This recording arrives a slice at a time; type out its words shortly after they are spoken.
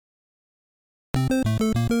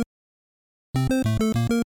Hey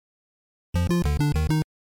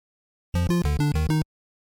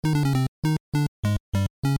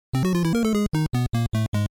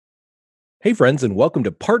friends, and welcome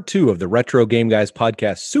to part 2 of the Retro Game Guys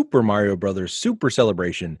podcast, Super Mario Brothers Super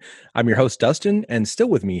Celebration. I'm your host, Dustin, and still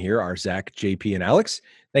with me here are Zach, JP, and Alex.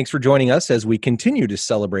 Thanks for joining us as we continue to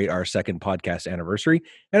celebrate our second podcast anniversary,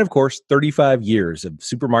 and of course, 35 years of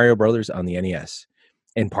Super Mario Brothers on the NES.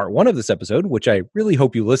 In part 1 of this episode, which I really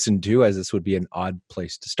hope you listened to, as this would be an odd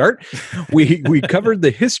place to start, we covered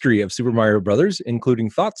the history of Super Mario Brothers, including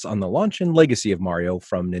thoughts on the launch and legacy of Mario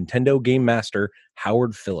from Nintendo Game Master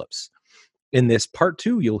Howard Phillips. In this part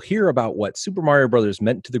 2, you'll hear about what Super Mario Brothers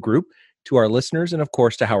meant to the group, to our listeners, and of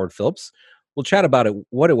course to Howard Phillips. We'll chat about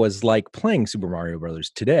what it was like playing Super Mario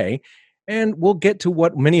Brothers today, and we'll get to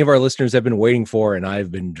what many of our listeners have been waiting for and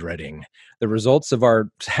I've been dreading: the results of our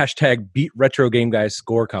hashtag Beat Retro Game Guys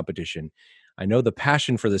score competition. I know the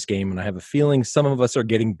passion for this game, and I have a feeling some of us are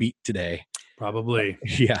getting beat today. Probably.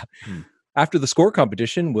 Yeah. After the score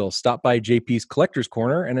competition, we'll stop by JP's Collector's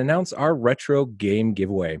Corner and announce our retro game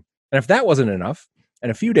giveaway. And if that wasn't enough, in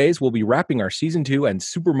a few days, we'll be wrapping our Season 2 and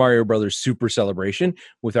Super Mario Brothers Super Celebration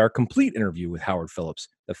with our complete interview with Howard Phillips,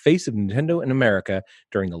 the face of Nintendo in America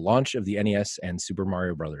during the launch of the NES and Super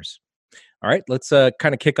Mario Brothers. All right, let's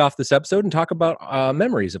kind of kick off this episode and talk about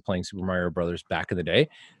memories of playing Super Mario Brothers back in the day.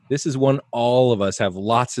 This is one all of us have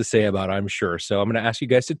lots to say about, I'm sure. So I'm going to ask you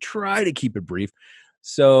guys to try to keep it brief.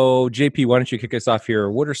 So, JP, why don't you kick us off here?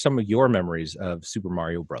 What are some of your memories of Super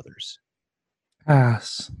Mario Brothers?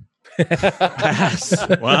 Pass.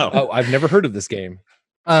 Wow. Oh, I've never heard of this game.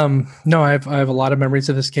 No, I have a lot of memories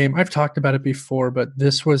of this game. I've talked about it before, but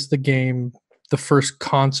this was the game, the first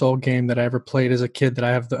console game that I ever played as a kid that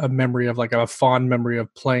I have a memory of, like a fond memory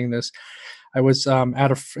of playing this. I was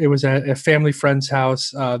it was at a family friend's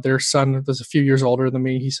house. Their son was a few years older than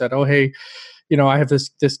me. He said, "Oh, hey, I have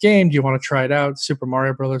this game. Do you want to try it out? Super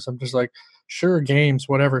Mario Brothers." I'm just like, "Sure, games,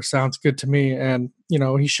 whatever, sounds good to me." And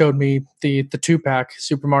he showed me the 2-pack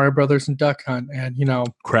Super Mario Brothers and Duck Hunt, and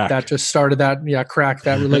Crack. that just started that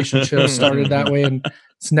that relationship started that way, and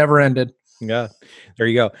it's never ended. Yeah, there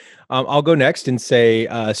you go. I'll go next and say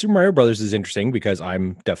Super Mario Brothers is interesting because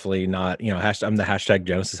I'm definitely not, I'm the hashtag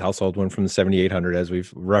Genesis household one from the 7800, as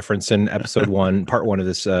we've referenced in episode 1, part 1 of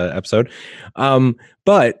this episode.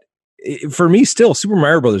 But for me, still, Super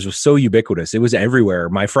Mario Brothers was so ubiquitous. It was everywhere.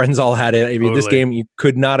 My friends all had it. I mean, This game, you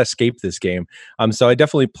could not escape this game. So I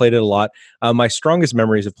definitely played it a lot. My strongest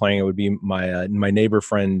memories of playing it would be my neighbor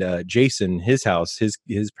friend Jason. His house,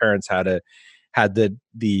 his parents had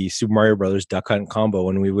the Super Mario Brothers Duck Hunt combo,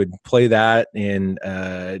 and we would play that and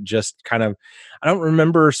just kind of, I don't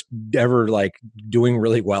remember ever like doing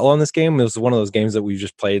really well on this game. It was one of those games that we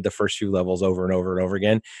just played the first few levels over and over and over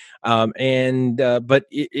again. But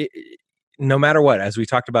no matter what, as we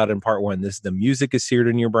talked about in part 1, the music is seared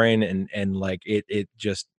in your brain, and like it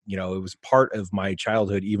just, it was part of my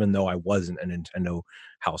childhood, even though I wasn't a Nintendo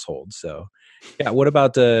household. So yeah, what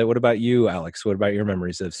about you, Alex? What about your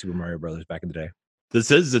memories of Super Mario Brothers back in the day? This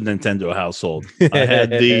is a Nintendo household. I had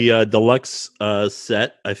the deluxe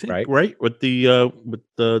set, I think, right? With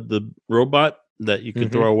the robot that you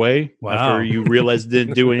could throw away after you realized it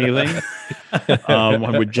didn't do anything.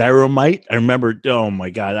 With Gyromite, I remember, oh my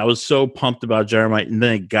God, I was so pumped about Gyromite, and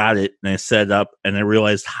then I got it and I set it up and I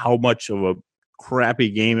realized how much of a crappy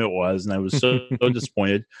game it was, and I was so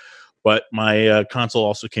disappointed. But my console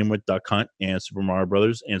also came with Duck Hunt and Super Mario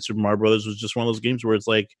Brothers, and Super Mario Brothers was just one of those games where it's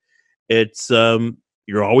like,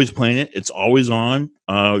 you're always playing it, it's always on.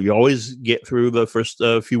 You always get through the first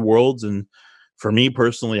few worlds, and for me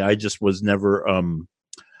personally, I just was never.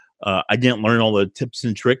 I didn't learn all the tips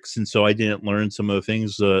and tricks, and so I didn't learn some of the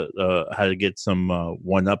things, how to get some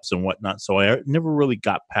 1-ups and whatnot. So I never really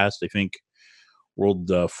got past, I think, World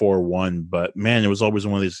 4-1, but man, it was always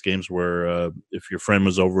one of these games where if your friend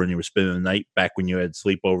was over and you were spending the night back when you had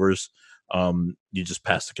sleepovers, you just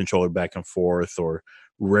pass the controller back and forth, or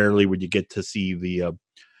rarely would you get to see the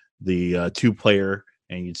 2-player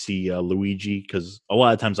and you'd see Luigi, because a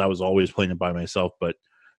lot of times I was always playing it by myself, but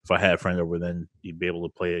if I had a friend over, then you'd be able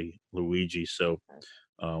to play Luigi. So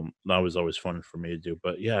that was always fun for me to do.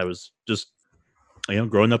 But yeah, it was just,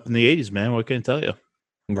 growing up in the 80s, man, what can I tell you?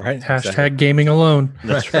 Right. Hashtag gaming alone.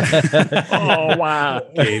 That's right. Oh, wow.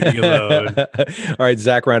 Gaming alone. All right,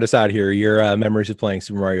 Zach, round us out here. Your memories of playing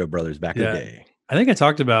Super Mario Brothers back in the day. I think I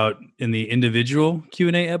talked about in the individual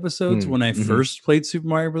Q&A episodes when I first played Super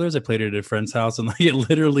Mario Brothers. I played it at a friend's house, and it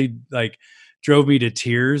literally drove me to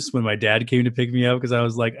tears when my dad came to pick me up, because I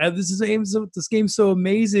was like, this game's so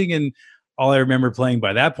amazing. And all I remember playing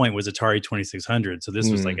by that point was Atari 2600. So this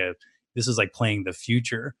was like playing the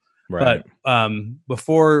future. Right. But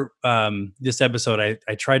before this episode,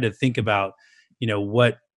 I tried to think about,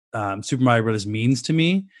 what Super Mario Brothers means to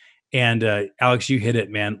me. And Alex, you hit it,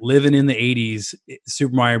 man. Living in the 80s,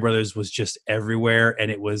 Super Mario Brothers was just everywhere. And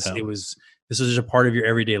this was just a part of your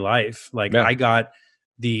everyday life. Like I got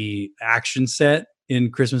the action set in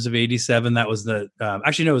Christmas of 87. That was it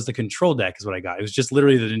was the control deck is what I got. It was just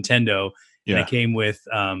literally the Nintendo. And it came with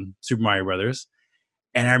Super Mario Brothers.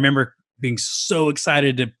 And I remember being so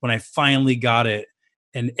excited when I finally got it.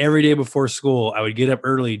 And every day before school, I would get up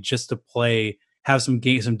early just to play, have some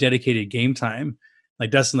dedicated game time. Like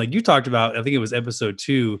Dustin, like you talked about, I think it was episode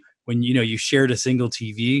 2 when, you shared a single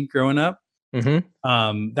TV growing up.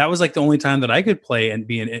 Mm-hmm. That was like the only time that I could play and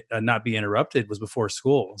not be interrupted was before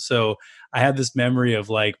school. So I had this memory of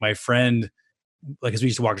like my friend, like as we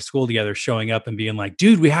used to walk to school together, showing up and being like,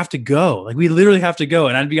 dude, we have to go. Like we literally have to go.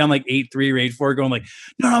 And I'd be on like 8-3 or 8-4 going like,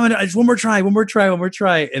 no, just one more try.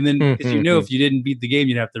 And then because if you didn't beat the game,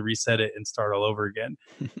 you'd have to reset it and start all over again.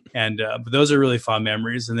 And but those are really fun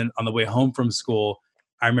memories. And then on the way home from school,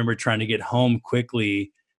 I remember trying to get home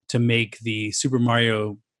quickly to make the Super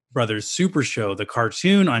Mario Brothers Super Show, the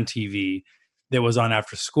cartoon on TV that was on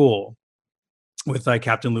after school with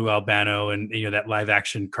Captain Lou Albano and that live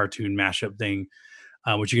action cartoon mashup thing,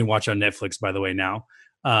 which you can watch on Netflix, by the way, now.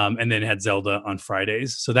 And then had Zelda on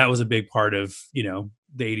Fridays. So that was a big part of the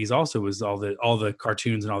 80s. Also was all the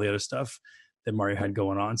cartoons and all the other stuff that Mario had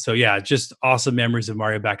going on. So yeah, just awesome memories of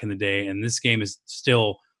Mario back in the day. And this game is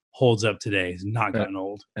still holds up today. It's not gotten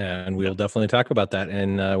old. And we'll definitely talk about that.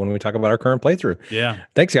 And when we talk about our current playthrough. Yeah.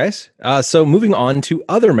 Thanks, guys. So moving on to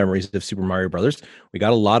other memories of Super Mario Brothers, we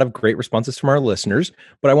got a lot of great responses from our listeners,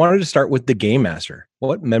 but I wanted to start with the Game Master.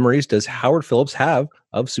 What memories does Howard Phillips have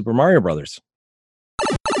of Super Mario Brothers?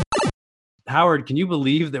 Howard, can you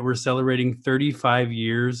believe that we're celebrating 35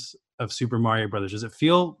 years of Super Mario Brothers? Does it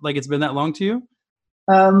feel like it's been that long to you?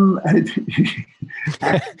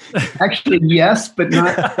 Actually, yes, but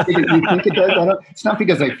not. You think it does? It's not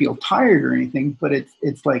because I feel tired or anything, but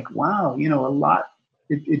it's like, wow, a lot.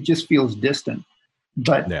 It just feels distant.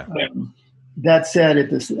 But that said,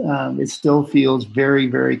 it still feels very,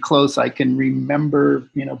 very close. I can remember,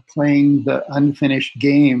 playing the unfinished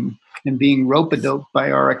game and being rope-a-dope by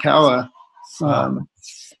Arakawa,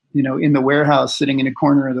 in the warehouse, sitting in a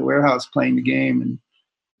corner of the warehouse playing the game,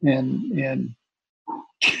 and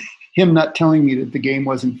him not telling me that the game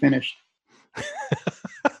wasn't finished.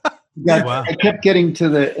 I kept getting to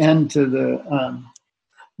the end, to the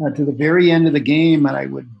very end of the game, and I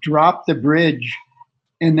would drop the bridge,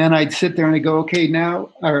 and then I'd sit there and I'd go, okay,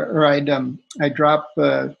 now, or I'd drop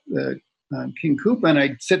the King Koopa, and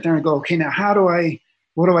I'd sit there and go, okay, now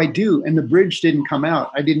what do I do? And the bridge didn't come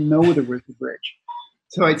out. I didn't know there was a bridge.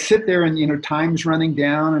 So I'd sit there and, time's running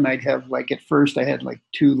down, and I'd have at first I had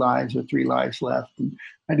 2 lives or 3 lives left, and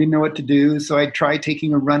I didn't know what to do. So I'd try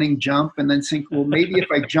taking a running jump and then think, well, maybe if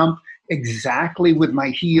I jump exactly with my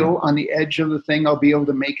heel on the edge of the thing, I'll be able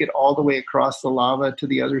to make it all the way across the lava to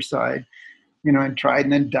the other side, and try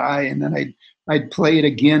and then die. And then I'd play it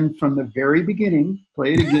again from the very beginning,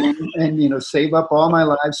 and, save up all my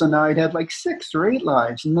lives. So now I'd had 6 or 8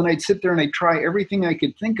 lives. And then I'd sit there and I'd try everything I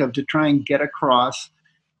could think of to try and get across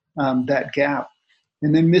that gap.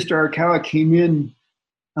 And then Mr. Arakawa came in,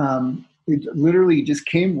 it literally just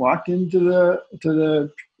walked into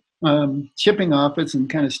the shipping office and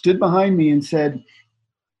kind of stood behind me and said,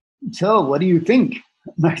 so what do you think?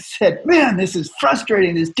 And I said, man, this is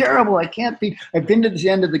frustrating. This is terrible. I've been to the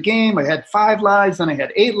end of the game. I had 5 lives, and I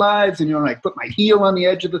had 8 lives. And, I put my heel on the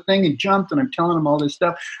edge of the thing and jumped, and I'm telling him all this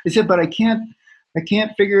stuff. I said, but I can't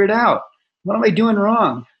figure it out. What am I doing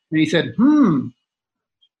wrong? And he said, And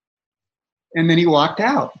then he walked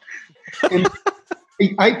out. And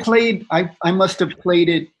I must have played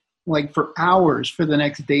it for hours for the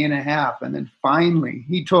next day and a half. And then finally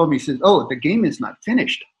he told me, he says, oh, the game is not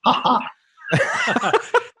finished. Ha ha.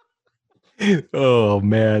 Oh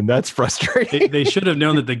man, that's frustrating. They should have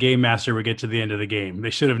known that the Game Master would get to the end of the game. They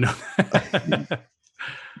should have known that.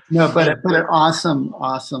 No, but an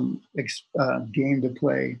awesome game to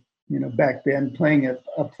play. Back then, playing a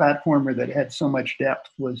platformer that had so much depth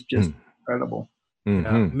was just incredible.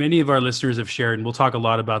 Mm-hmm. Many of our listeners have shared, and we'll talk a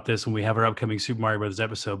lot about this when we have our upcoming Super Mario Brothers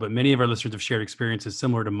episode, but many of our listeners have shared experiences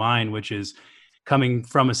similar to mine, which is coming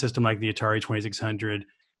from a system like the Atari 2600,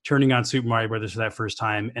 turning on Super Mario Brothers for that first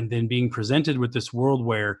time, and then being presented with this world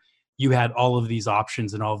where you had all of these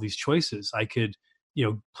options and all of these choices. I could,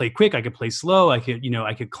 play quick, I could play slow, I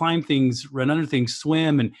could climb things, run under things,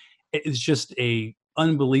 swim, and it's just a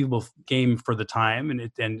unbelievable game for the time. And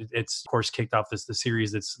it's of course kicked off the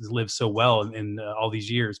series that's lived so well in all these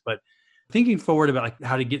years. But thinking forward about like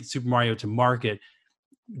how to get Super Mario to market,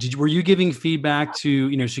 were you giving feedback to,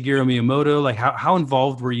 Shigeru Miyamoto? Like how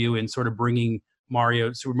involved were you in sort of bringing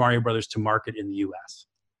Super Mario Brothers to market in the US?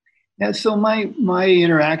 Yeah, so my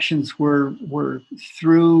interactions were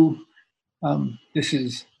through, this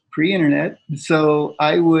is pre-internet. So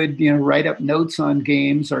I would, write up notes on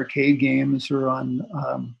games, arcade games, or on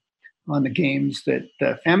the games that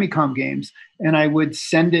Famicom games, and I would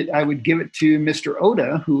give it to Mr.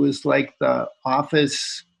 Oda, who was like the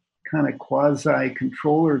office kind of quasi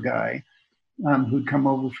controller guy, who'd come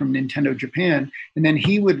over from Nintendo Japan, and then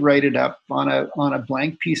he would write it up on a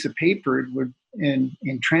blank piece of paper and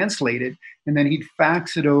translate it, and then he'd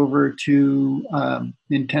fax it over to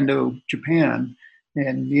Nintendo Japan,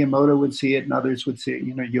 and Miyamoto would see it, and others would see it,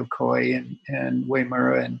 Yokoi and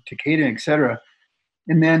Uemura and Takeda, etc.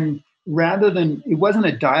 And then rather than, it wasn't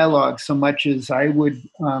a dialogue so much as I would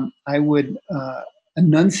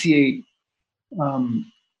enunciate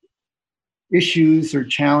issues or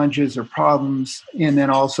challenges or problems, and then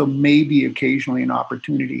also maybe occasionally an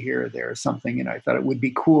opportunity here or there or something. And I thought it would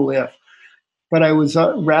be cool if, but I was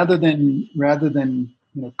rather than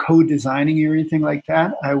co-designing or anything like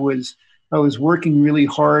that, I was working really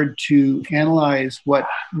hard to analyze what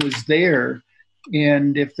was there,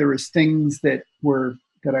 and if there was things that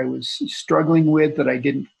I was struggling with that I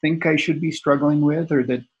didn't think I should be struggling with, or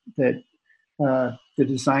that the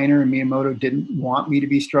designer and Miyamoto didn't want me to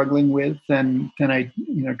be struggling with, then I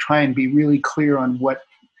try and be really clear on what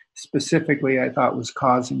specifically I thought was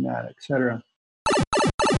causing that, etc.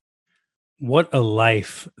 What a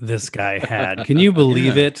life this guy had. Can you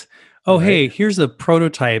believe it? Oh, right. Hey, here's a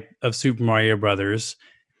prototype of Super Mario Brothers.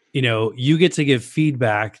 You get to give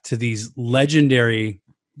feedback to these legendary,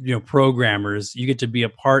 programmers. You get to be a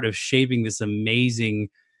part of shaping this amazing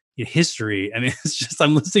history. I mean, it's just,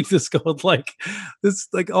 I'm listening to this going like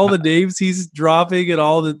all the names he's dropping and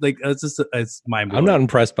all the, it's mind blowing. I'm not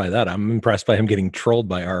impressed by that. I'm impressed by him getting trolled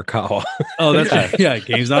by Arakawa. Oh, that's right. Yeah.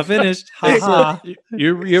 Game's not finished. Ha ha.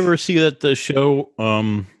 You ever see that show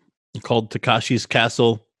called Takashi's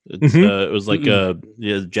Castle? It's it was like a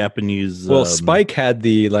Japanese. Well, Spike had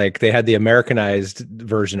they had the Americanized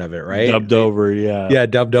version of it, right? Dubbed over, yeah,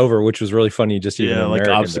 dubbed over, which was really funny. Just even like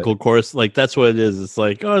American, obstacle course, like that's what it is. It's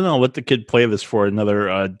like, oh no, let the kid play this for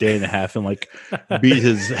another day and a half and like beat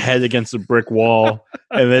his head against a brick wall,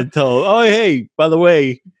 and then tell, oh hey, by the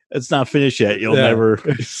way, it's not finished yet. You'll never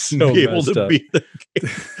be able to beat the game.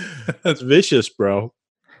 That's vicious, bro.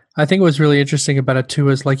 I think what was really interesting about it too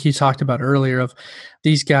is like he talked about earlier, of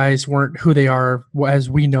these guys weren't who they are as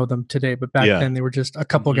we know them today, but back then they were just a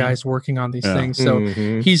couple guys working on these things. So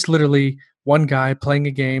he's literally one guy playing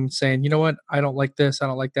a game saying, you know what, I don't like this, I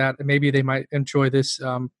don't like that, and maybe they might enjoy this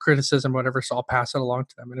criticism, whatever, so I'll pass it along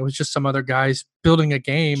to them. And it was just some other guys building a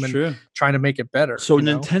game and trying to make it better. So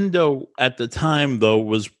Nintendo at the time though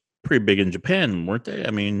was pretty big in Japan, weren't they?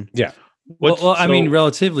 I mean, I mean,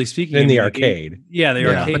 relatively speaking, in the arcade,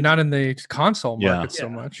 arcade, but not in the console market so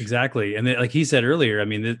much. Exactly, and like he said earlier, I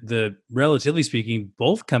mean, the relatively speaking,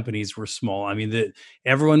 both companies were small. I mean,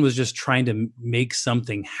 everyone was just trying to make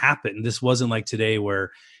something happen. This wasn't like today,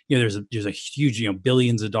 where there's a huge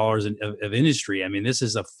billions of dollars of industry. I mean, this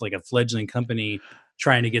is a fledgling company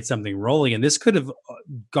trying to get something rolling, and this could have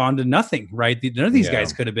gone to nothing, right? None of these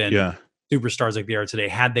guys could have been superstars like they are today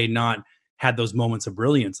had they not had those moments of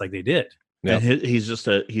brilliance like they did. And he's just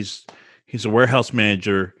he's a warehouse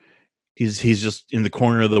manager. He's just in the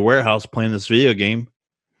corner of the warehouse playing this video game,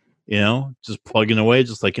 just plugging away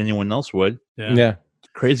just like anyone else would. Yeah.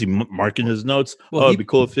 Crazy, marking his notes. Well, it'd be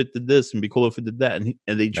cool if it did this, and be cool if it did that,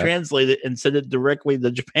 and they translate it and send it directly to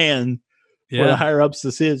Japan for the higher ups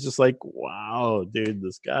to see. It's just like, wow, dude,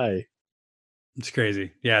 this guy. It's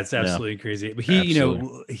crazy. Yeah, it's absolutely crazy. But he,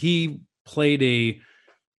 he played a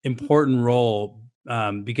important role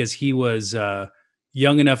because he was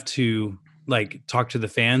young enough to like talk to the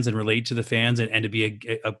fans and relate to the fans and to be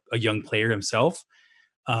a young player himself.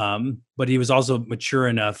 But he was also mature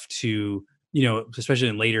enough to, especially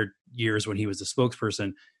in later years when he was a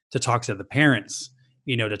spokesperson, to talk to the parents,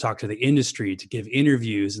 to talk to the industry, to give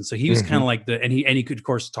interviews. And so he was kind of like and he could of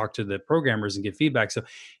course talk to the programmers and give feedback. So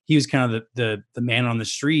he was kind of the man on the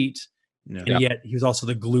street, and yet he was also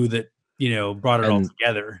the glue that brought it all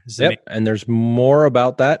together. And there's more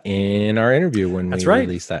about that in our interview when we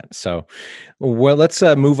release that. So, well, let's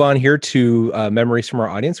move on here to memories from our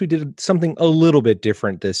audience. We did something a little bit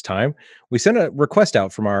different this time. We sent a request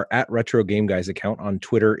out from our @RetroGameGuys account on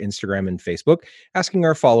Twitter, Instagram, and Facebook, asking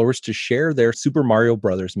our followers to share their Super Mario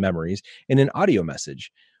Brothers memories in an audio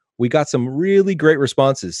message. We got some really great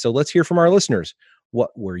responses. So let's hear from our listeners.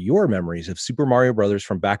 What were your memories of Super Mario Brothers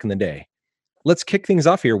from back in the day? let's kick things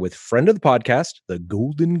off here with friend of the podcast, the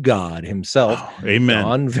Golden God himself, amen,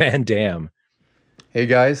 Don Van Dam. Hey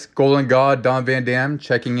guys, Golden God, Don Van Dam,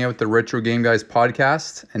 checking in with the Retro Game Guys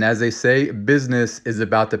podcast. And as they say, business is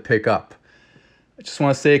about to pick up. I just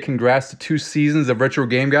want to say congrats to 2 seasons of Retro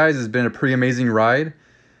Game Guys. It's been a pretty amazing ride.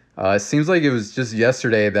 It seems like it was just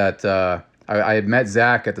yesterday that I had met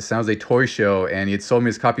Zach at the San Jose Toy Show, and he had sold me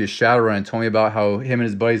his copy of Shadowrun and told me about how him and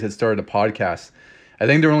his buddies had started a podcast. I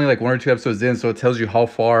think they're only like 1 or 2 episodes in, so it tells you how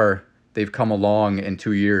far they've come along in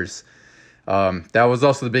 2 years. That was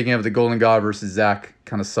also the beginning of the Golden God versus Zach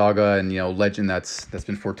kind of saga and, legend that's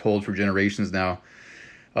been foretold for generations now.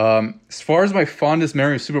 As far as my fondest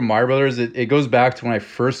memory of Super Mario Brothers, it goes back to when I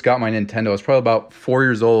first got my Nintendo. I was probably about 4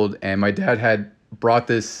 years old, and my dad had brought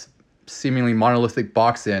this seemingly monolithic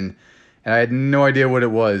box in, and I had no idea what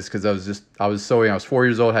it was because I was so young. I was 4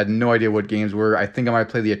 years old, had no idea what games were. I think I might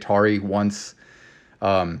play the Atari once.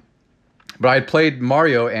 But I had played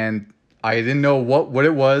Mario, and I didn't know what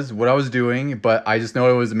it was, what I was doing, but I just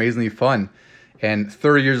know it was amazingly fun. And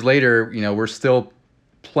 30 years later, we're still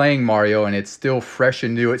playing Mario, and it's still fresh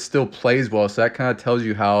and new. It still plays well. So that kind of tells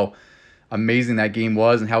you how amazing that game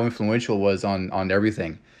was and how influential it was on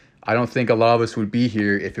everything. I don't think a lot of us would be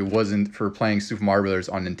here if it wasn't for playing Super Mario Brothers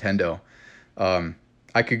on Nintendo.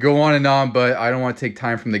 I could go on, but I don't want to take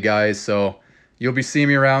time from the guys. So you'll be seeing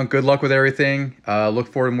me around. Good luck with everything. Look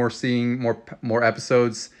forward to seeing more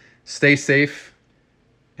episodes. Stay safe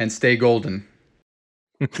and stay golden.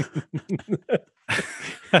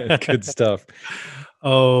 Good stuff.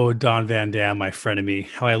 Oh, Don Van Dam, my frenemy.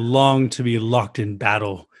 How I long to be locked in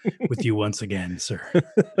battle with you once again, sir.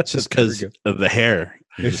 Just because of the hair.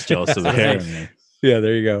 You're just jealous of the hair. Yeah,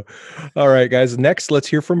 there you go. All right, guys. Next, let's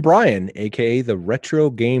hear from Brian, aka the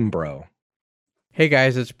Retro Game Bro. Hey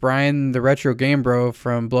guys, it's Brian, the Retro Game Bro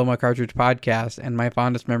from Blow My Cartridge podcast, and my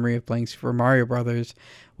fondest memory of playing Super Mario Brothers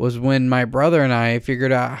was when my brother and I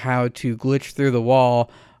figured out how to glitch through the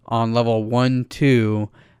wall on level 1-2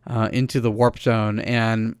 into the warp zone,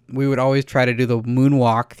 and we would always try to do the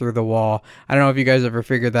moonwalk through the wall. I don't know if you guys ever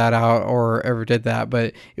figured that out or ever did that,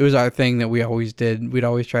 but it was our thing that we always did. We'd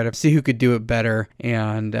always try to see who could do it better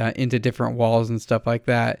and into different walls and stuff like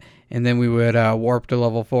that, and then we would warp to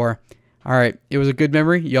level 4. All right. It was a good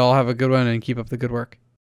memory. Y'all have a good one and keep up the good work.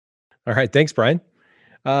 All right. Thanks, Brian.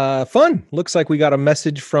 Fun. Looks like we got a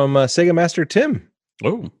message from Sega Master Tim.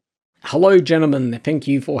 Oh. Hello, gentlemen. Thank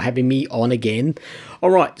you for having me on again.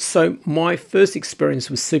 All right. So my first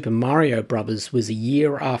experience with Super Mario Brothers was a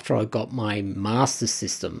year after I got my Master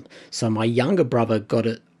System. So my younger brother got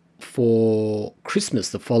it for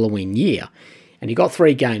Christmas the following year. And he got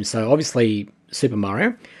 3 games. So obviously Super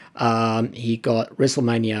Mario. He got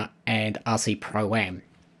WrestleMania and RC Pro-Am.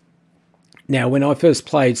 Now, when I first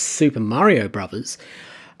played Super Mario Brothers,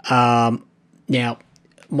 now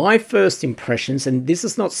my first impressions, and this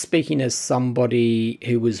is not speaking as somebody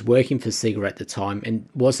who was working for Sega at the time and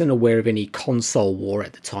wasn't aware of any console war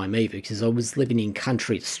at the time either, because I was living in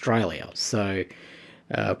country Australia, so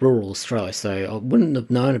rural Australia, so I wouldn't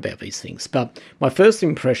have known about these things. But my first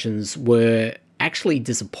impressions were actually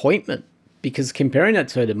disappointment, because comparing it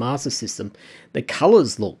to the Master System, the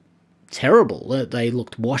colors looked terrible. They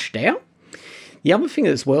looked washed out. The other thing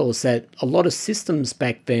as well is that a lot of systems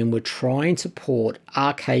back then were trying to port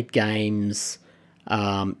arcade games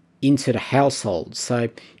into the household. So,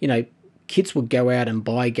 kids would go out and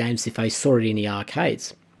buy games if they saw it in the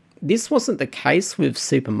arcades. This wasn't the case with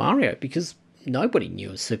Super Mario, because nobody knew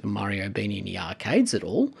of Super Mario being in the arcades at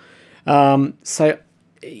all. So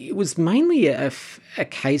it was mainly a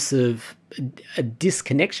case of a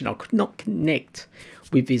disconnection. I could not connect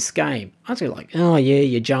with this game. I was like, oh yeah,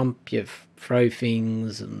 you jump, you throw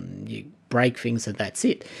things, and you break things, and that's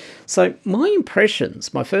it. So my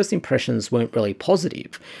first impressions weren't really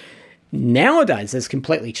positive. Nowadays, it's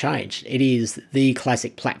completely changed. It is the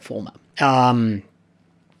classic platformer.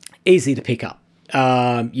 Easy to pick up.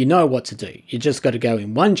 You know what to do. You just got to go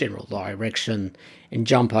in one general direction and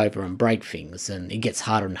jump over and break things, and it gets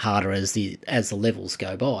harder and harder as the levels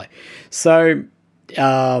go by. So,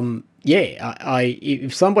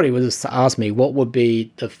 if somebody was to ask me what would be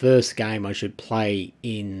the first game I should play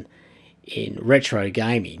in retro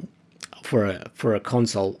gaming for a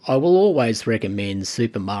console, I will always recommend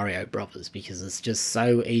Super Mario Brothers, because it's just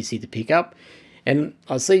so easy to pick up, and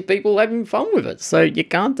I see people having fun with it, so you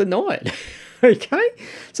can't deny it. Okay,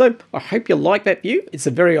 so I hope you like that view. It's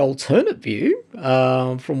a very alternate view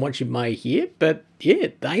from what you may hear, but yeah,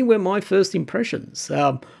 they were my first impressions.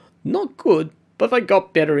 Not good, but they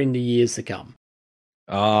got better in the years to come.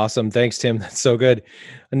 Awesome. Thanks, Tim. That's so good.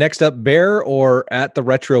 Next up, Bear, or at the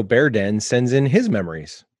Retro Bear Den, sends in his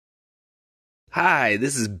memories. Hi,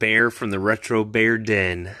 this is Bear from the Retro Bear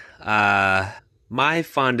Den. My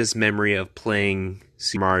fondest memory of playing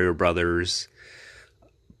Super Mario Brothers,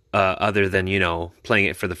 other than, playing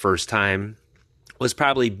it for the first time, was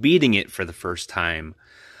probably beating it for the first time.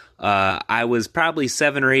 I was probably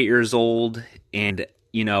 7 or 8 years old, and,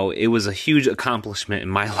 it was a huge accomplishment in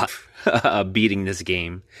my life, beating this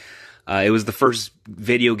game. It was the first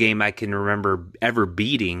video game I can remember ever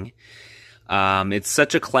beating. It's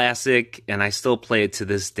such a classic, and I still play it to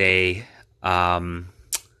this day.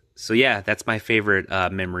 So yeah, that's my favorite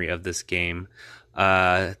memory of this game.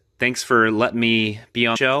 Thanks for letting me be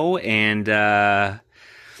on the show, and I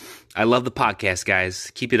love the podcast,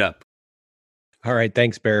 guys. Keep it up. All right,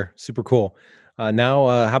 thanks, Bear. Super cool.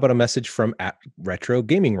 Now, how about a message from Retro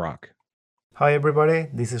Gaming Rock? Hi, everybody.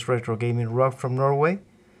 This is Retro Gaming Rock from Norway,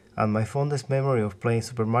 and my fondest memory of playing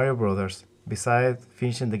Super Mario Brothers, besides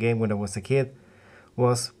finishing the game when I was a kid,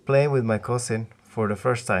 was playing with my cousin for the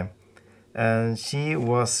first time. And she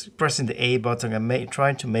was pressing the A button and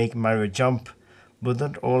trying to make Mario jump, but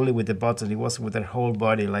not only with the button, it was with her whole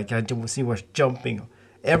body. Like she was jumping.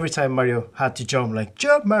 Every time Mario had to jump, like,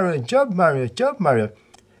 jump Mario, jump Mario, jump Mario.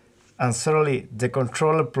 And suddenly the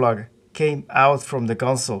controller plug came out from the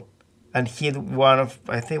console and hit one of,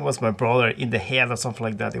 I think it was my brother, in the head or something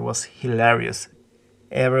like that. It was hilarious.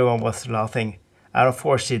 Everyone was laughing. And of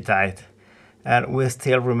course she died. And we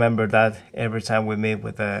still remember that every time we meet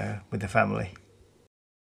with the family.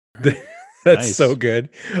 That's nice. So good.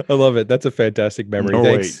 I love it. That's a fantastic memory.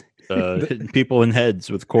 Thanks. Hitting people in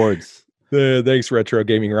heads with cords. Thanks, Retro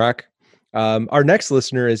Gaming Rock. Our next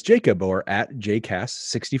listener is Jacob, or at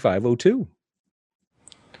JCast6502.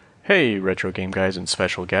 Hey, Retro Game Guys and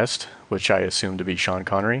special guest, which I assume to be Sean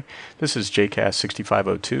Connery. This is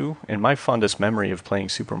JCast6502, and my fondest memory of playing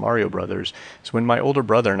Super Mario Brothers is when my older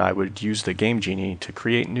brother and I would use the Game Genie to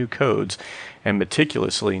create new codes and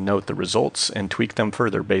meticulously note the results and tweak them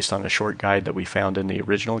further based on a short guide that we found in the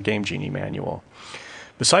original Game Genie manual.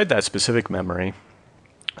 Beside that specific memory,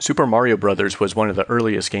 Super Mario Brothers was one of the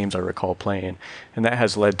earliest games I recall playing, and that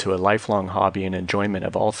has led to a lifelong hobby and enjoyment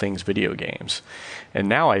of all things video games. And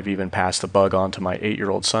now I've even passed the bug on to my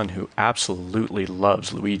 8-year-old son, who absolutely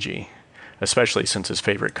loves Luigi, especially since his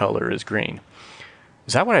favorite color is green.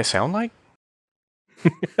 Is that what I sound like?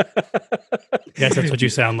 Yes, that's what you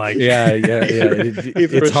sound like. Yeah.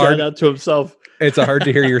 It's hard out to himself. It's hard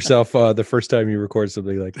to hear yourself the first time you record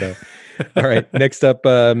something like that. All right. Next up,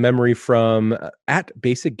 memory from at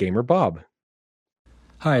Basic Gamer Bob.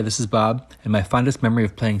 Hi, this is Bob, and my fondest memory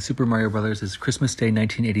of playing Super Mario Brothers is Christmas Day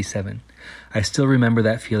 1987. I still remember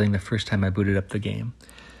that feeling the first time I booted up the game.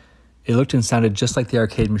 It looked and sounded just like the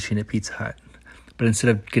arcade machine at Pizza Hut, but instead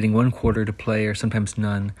of getting 1 quarter to play, or sometimes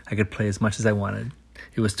none, I could play as much as I wanted.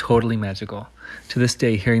 It was totally magical. To this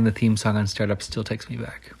day, hearing the theme song on startup still takes me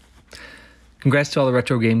back. Congrats to all the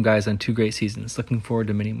Retro Game Guys on 2 great seasons. Looking forward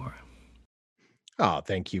to many more. Oh,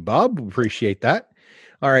 thank you, Bob. Appreciate that.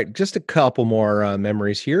 All right, just a couple more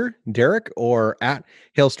memories here. Derek, or at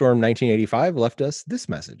Hailstorm1985, left us this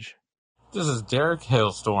message. This is Derek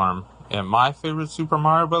Hailstorm, and my favorite Super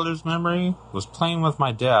Mario Brothers memory was playing with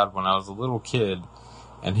my dad when I was a little kid,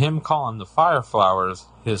 and him calling the fire flowers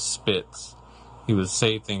his spits. He would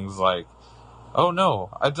say things like, "Oh no,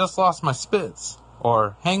 I just lost my spits,"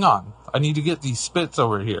 or "Hang on, I need to get these spits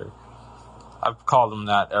over here." I've called him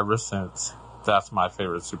that ever since. That's my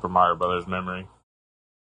favorite Super Mario Brothers memory.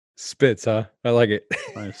 Spits, huh? I like it.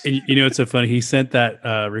 Nice. And it's so funny. He sent that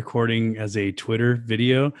recording as a Twitter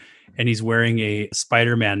video, and he's wearing a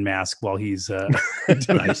Spider-Man mask while he's doing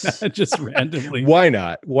that, just randomly. Why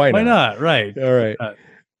not? Why not? Right. All right.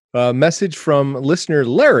 Message from listener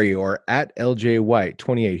Larry, or at LJ White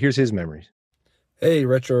 28. Here's his memories. Hey,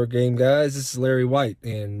 Retro Game Guys. This is Larry White,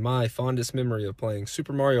 and my fondest memory of playing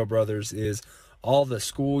Super Mario Brothers is all the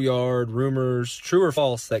schoolyard rumors, true or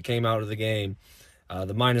false, that came out of the game.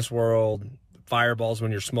 The Minus World, fireballs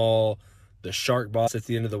when you're small, the shark boss at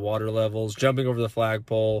the end of the water levels, jumping over the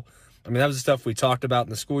flagpole. I mean, that was the stuff we talked about in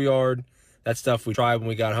the schoolyard. That stuff we tried when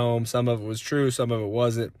we got home. Some of it was true, some of it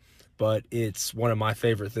wasn't. But it's one of my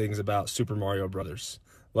favorite things about Super Mario Brothers.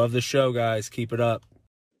 Love the show, guys. Keep it up.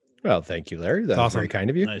 Well, thank you, Larry. That's awesome. Very kind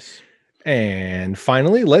of you. Nice. And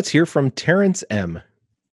finally, let's hear from Terrence M.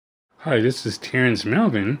 Hi, this is Terrence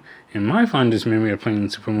Melvin, and my fondest memory of playing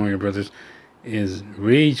Super Mario Brothers is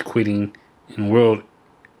rage quitting in World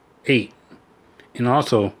 8, and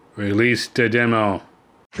also release the demo.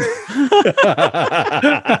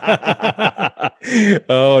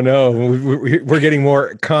 Oh no, we're getting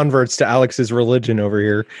more converts to Alex's religion over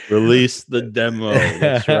here. Release the demo.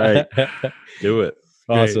 That's right. Do it.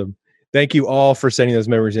 Awesome. Thank you all for sending those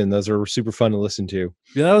memories in. Those are super fun to listen to.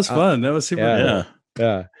 Yeah, that was fun. That was super cool.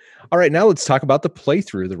 Yeah. All right, now let's talk about the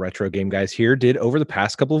playthrough the Retro Game Guys here did over the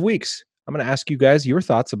past couple of weeks. I'm going to ask you guys your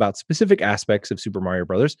thoughts about specific aspects of Super Mario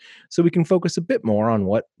Brothers so we can focus a bit more on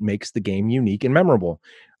what makes the game unique and memorable.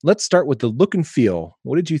 Let's start with the look and feel.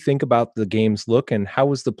 What did you think about the game's look and how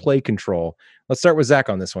was the play control? Let's start with Zach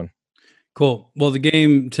on this one. Cool. Well, the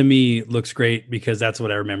game to me looks great because that's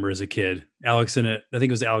what I remember as a kid. Alex, I think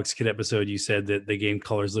it was the Alex Kidd episode, you said that the game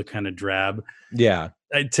colors look kind of drab. Yeah.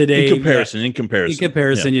 Today, in comparison,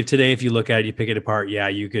 yeah. Today, if you look at it, you pick it apart. Yeah,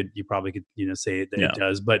 you probably could, say that it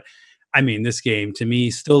does. But I mean, this game to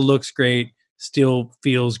me still looks great, still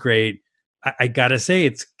feels great. I gotta say,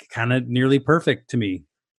 it's kind of nearly perfect to me.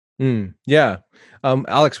 Yeah.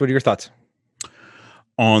 Alex, what are your thoughts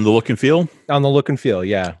on the look and feel? On the look and feel,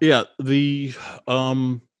 yeah. Yeah. The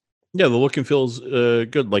look and feel is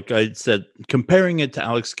good. Like I said, comparing it to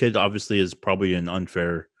Alex Kidd obviously is probably an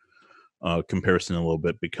unfair comparison a little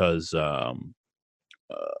bit because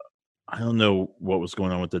I don't know what was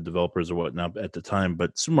going on with the developers or whatnot at the time,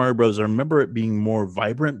 but Super Mario Bros. I remember it being more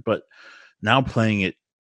vibrant, but now playing it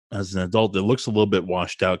as an adult, it looks a little bit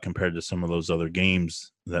washed out compared to some of those other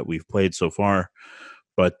games that we've played so far.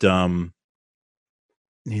 But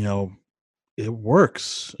it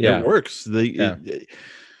works. Yeah. It works. The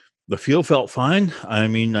feel felt fine. I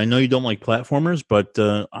mean, I know you don't like platformers, but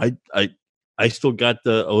I still got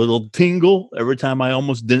a little tingle every time I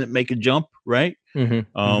almost didn't make a jump, right?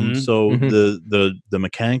 Mm-hmm. So the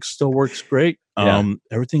mechanics still works great.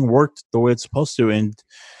 Everything worked the way it's supposed to, and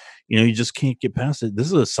you just can't get past it. This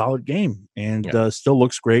is a solid game, and still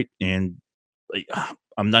looks great. And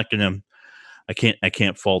I'm not gonna, I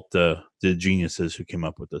can't fault the geniuses who came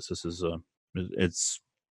up with this. This is it's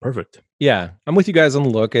perfect. Yeah, I'm with you guys on the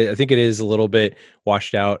look. I think it is a little bit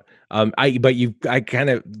washed out. I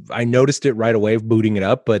noticed it right away booting it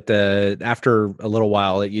up, but after a little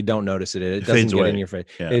while, you don't notice it. It doesn't get in your face.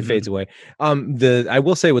 Yeah. It fades away. I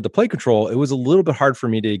will say with the play control, it was a little bit hard for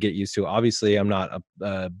me to get used to. Obviously, I'm not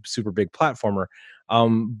a super big platformer.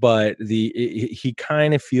 But he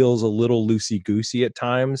kind of feels a little loosey goosey at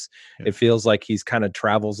times. Yeah. It feels like he's kind of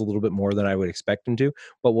travels a little bit more than I would expect him to.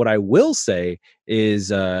 But what I will say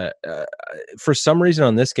is, for some reason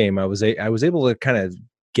on this game, I was able to kind of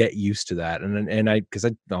get used to that, because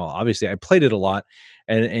obviously I played it a lot,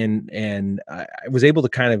 and I was able to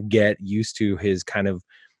kind of get used to his kind of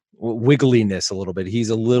wiggliness a little bit. He's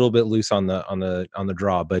a little bit loose on the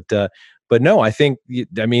draw, but no, I think,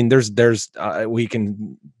 there's we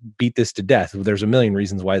can beat this to death. There's a million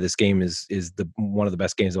reasons why this game is one of the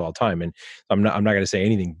best games of all time, and I'm not going to say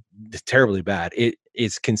anything terribly bad.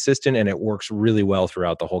 It's consistent and it works really well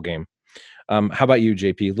throughout the whole game. How about you,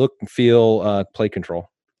 JP? Look, feel, play control.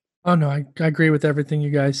 Oh no, I agree with everything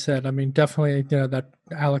you guys said. I mean, definitely, that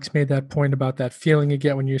Alex made that point about that feeling you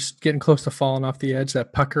get when you're getting close to falling off the edge,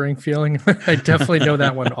 that puckering feeling. I definitely know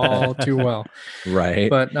that one all too well.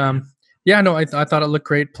 Right. But I thought it looked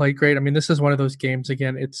great, played great. I mean, this is one of those games,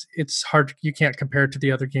 again, it's hard. You can't compare it to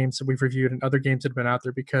the other games that we've reviewed and other games that have been out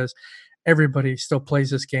there because everybody still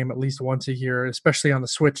plays this game at least once a year, especially on the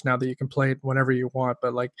Switch now that you can play it whenever you want.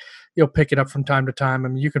 But like, you'll pick it up from time to time. I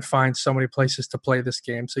mean, you can find so many places to play this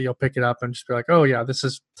game. So you'll pick it up and just be like, oh yeah,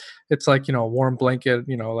 it's like, a warm blanket,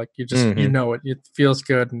 like you just, it feels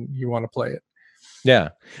good and you want to play it. Yeah,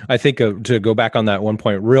 I think to go back on that one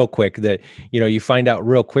point real quick, that you find out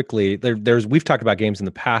real quickly. We've talked about games in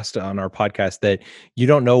the past on our podcast that you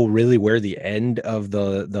don't know really where the end of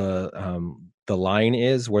the line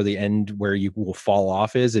is, where the end where you will fall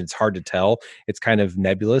off is. It's hard to tell. It's kind of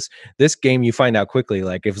nebulous. This game, you find out quickly,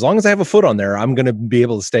 like as long as I have a foot on there, I'm going to be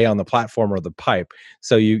able to stay on the platform or the pipe.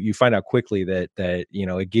 So you find out quickly that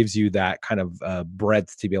it gives you that kind of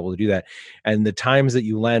breadth to be able to do that. And the times that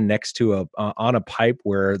you land next to on a pipe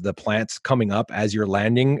where the plant's coming up as you're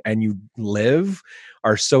landing and you live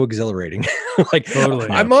are so exhilarating. Like, totally,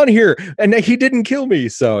 I'm on here and he didn't kill me.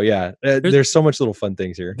 So yeah, there's so much little fun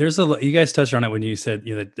things here. There's you guys touched on it when you said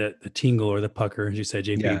the tingle or the pucker, as you said,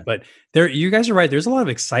 JP. Yeah. But you guys are right. There's a lot of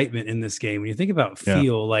excitement in this game when you think about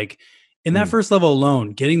feel. Like in that first level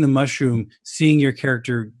alone, getting the mushroom, seeing your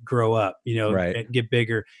character grow up, and get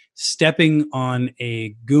bigger, stepping on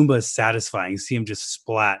a Goomba is satisfying. See him just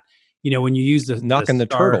splat. When you use knocking the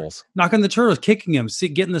turtles, kicking them,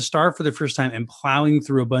 getting the star for the first time and plowing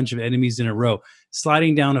through a bunch of enemies in a row,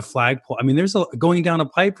 sliding down a flagpole. I mean, going down a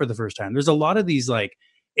pipe for the first time. There's a lot of these like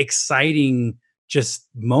exciting just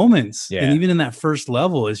moments. Yeah. And even in that first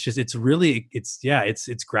level,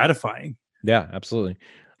 it's gratifying. Yeah, absolutely.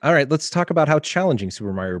 All right, let's talk about how challenging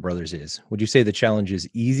Super Mario Brothers is. Would you say the challenge is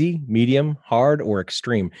easy, medium, hard, or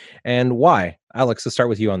extreme? And why? Alex, let's start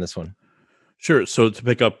with you on this one. Sure. So to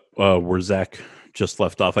pick up where Zach just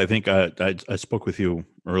left off, I think I spoke with you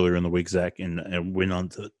earlier in the week, Zach, and went on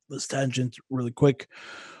to this tangent really quick.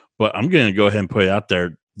 But I'm going to go ahead and put it out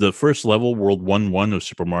there. The first level, World 1-1 of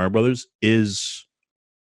Super Mario Brothers, is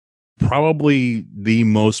probably the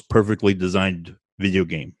most perfectly designed video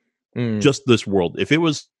game. Just this world. If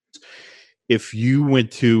you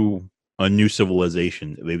went to a new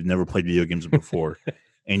civilization, they've never played video games before,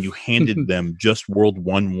 and you handed them just World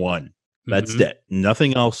 1-1, that's it.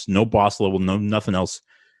 Nothing else, no boss level, nothing else.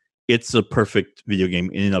 It's a perfect video game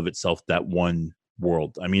in and of itself, that one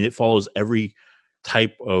world. I mean, it follows every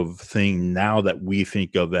type of thing now that we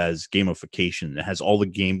think of as gamification. It has all the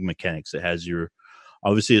game mechanics. It has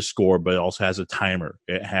obviously a score, but it also has a timer.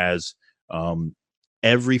 It has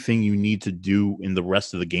everything you need to do in the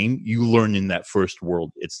rest of the game. You learn in that first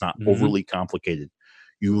world. It's not overly complicated.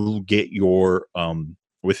 You get your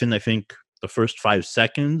within, I think, the first 5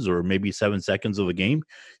 seconds or maybe 7 seconds of the game,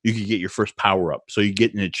 you can get your first power up. So you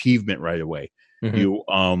get an achievement right away. You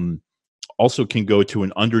also can go to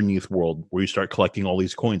an underneath world where you start collecting all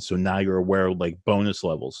these coins. So now you're aware of like bonus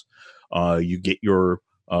levels. You get your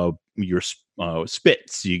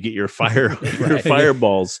spits. You get your fire your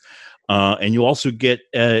fireballs. And you also get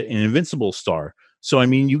an invincible star. So, I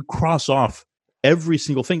mean, you cross off every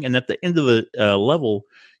single thing. And at the end of the level,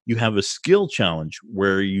 you have a skill challenge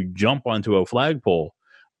where you jump onto a flagpole,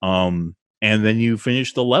 and then you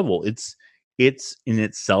finish the level. It's in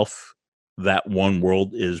itself, that one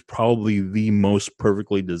world is probably the most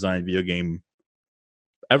perfectly designed video game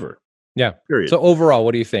ever. Yeah. Period. So overall,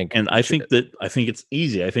 what do you think? And I think it's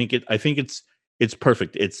easy. I think it's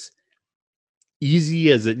perfect. It's easy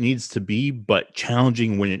as it needs to be, but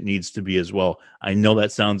challenging when it needs to be as well. I know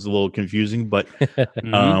that sounds a little confusing, but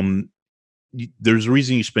there's a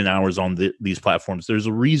reason you spend hours on these platforms. There's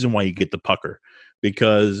a reason why you get the pucker,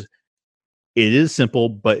 because it is simple,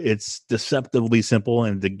 but it's deceptively simple,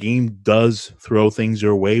 and the game does throw things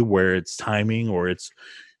your way where it's timing, or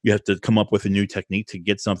you have to come up with a new technique to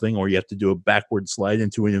get something, or you have to do a backward slide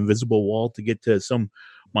into an invisible wall to get to some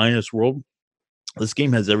minus world. This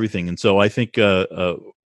game has everything. And so I think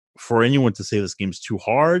for anyone to say this game's too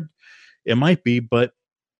hard, it might be, but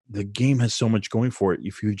the game has so much going for it.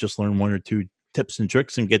 If you just learn 1 or 2 tips and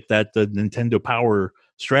tricks and get that Nintendo Power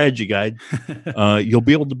strategy guide, you'll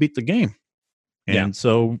be able to beat the game. And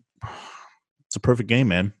so it's a perfect game,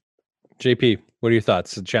 man. JP, what are your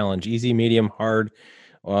thoughts? The challenge, easy, medium, hard,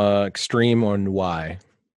 extreme, and why?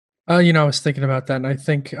 I was thinking about that, and I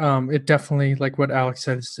think it definitely, like what Alex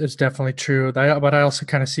said, is definitely true. But I also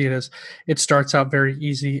kind of see it as it starts out very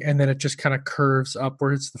easy, and then it just kind of curves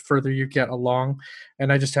upwards the further you get along.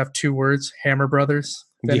 And I just have 2 words: Hammer Brothers.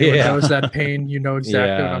 If anyone knows that pain, you know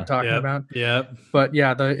exactly what I'm talking about. Yeah. But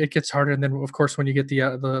yeah, it gets harder, and then of course when you get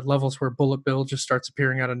the levels where Bullet Bill just starts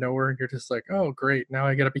appearing out of nowhere, and you're just like, oh great, now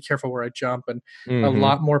I got to be careful where I jump, and a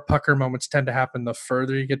lot more pucker moments tend to happen the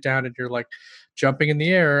further you get down, and you're like jumping in the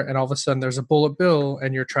air, and all of a sudden there's a Bullet Bill,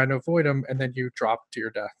 and you're trying to avoid him, and then you drop to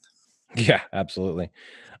your death. Yeah, absolutely.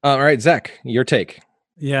 All right, Zach, your take.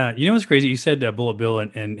 Yeah, you know what's crazy? You said Bullet Bill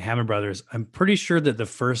and Hammer Brothers. I'm pretty sure that the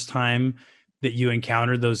first time that you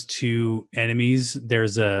encounter those 2 enemies,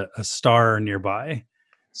 there's a star nearby.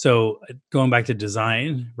 So going back to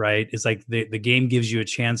design, right? It's like the game gives you a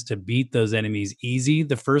chance to beat those enemies easy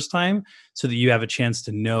the first time, so that you have a chance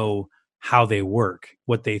to know how they work,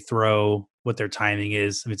 what they throw, what their timing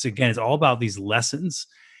is. I mean, it's all about these lessons.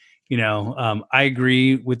 I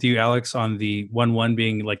agree with you, Alex, on the 1-1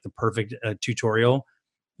 being like the perfect tutorial,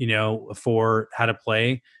 for how to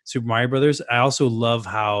play Super Mario Brothers. I also love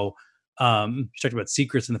how you talked about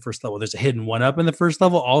secrets in the first level. There's a hidden 1-up in the first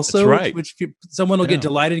level also. That's right. which someone will get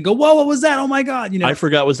delighted and go, whoa, what was that? Oh my God. I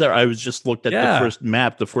forgot it was there. I was just looked at the first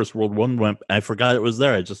map, the first World 1 map. I forgot it was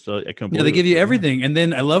there. I just I couldn't believe they give you everything. And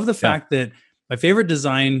then I love the fact that my favorite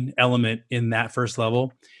design element in that first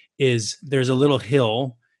level is there's a little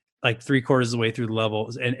hill like 3/4 of the way through the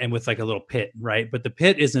level, and with like a little pit, right? But the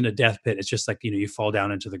pit isn't a death pit. It's just like, you fall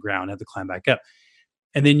down into the ground, have to climb back up.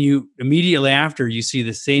 And then you immediately after, you see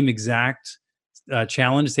the same exact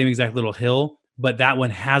challenge, same exact little hill, but that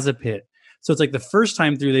one has a pit. So it's like the first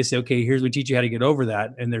time through, they say, okay, we teach you how to get over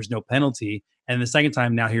that, and there's no penalty. And the second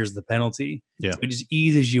time, now here's the penalty. Yeah. So it just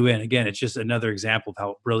eases you in. Again, it's just another example of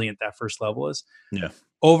how brilliant that first level is. Yeah.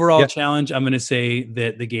 Overall challenge, I'm going to say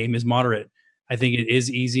that the game is moderate. I think it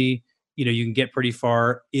is easy. You can get pretty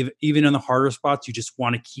far. Even in the harder spots, you just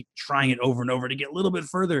want to keep trying it over and over to get a little bit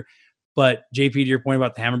further. But JP, to your point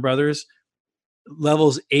about the Hammer Brothers,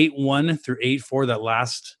 levels 8-1 through 8-4,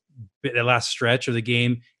 that last stretch of the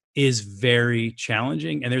game is very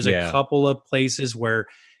challenging. And there's a couple of places where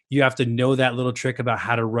you have to know that little trick about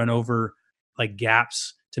how to run over like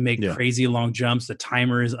gaps to make crazy long jumps. The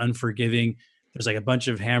timer is unforgiving. There's like a bunch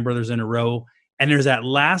of Hammer Brothers in a row. And there's that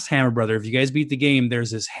last Hammer Brother. If you guys beat the game,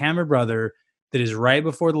 there's this Hammer Brother that is right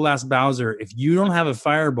before the last Bowser. If you don't have a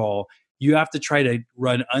fireball, you have to try to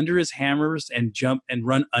run under his hammers and jump and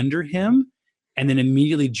run under him, and then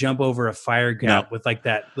immediately jump over a fire gap with like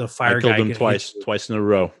the fire guy. I killed him twice in a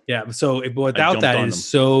row. Yeah. So without that, it is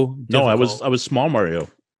so difficult. No, I was small Mario.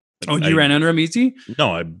 Oh, you ran under him easy?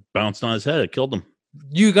 No, I bounced on his head. I killed him.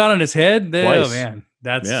 You got on his head? Twice. Oh man,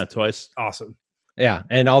 that's twice. Awesome. Yeah,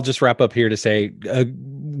 and I'll just wrap up here to say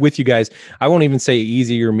with you guys, I won't even say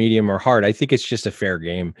easy or medium or hard. I think it's just a fair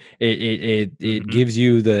game. It gives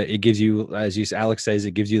you as Alex says,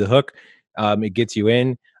 it gives you the hook. It gets you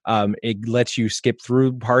in. It lets you skip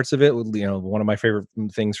through parts of it. You know, one of my favorite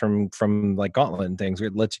things from like Gauntlet and things.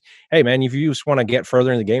 It lets you, hey man, if you just want to get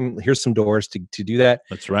further in the game, here's some doors to do that.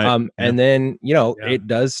 That's right. And then it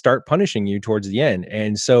does start punishing you towards the end,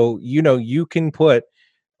 and so you can put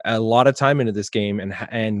a lot of time into this game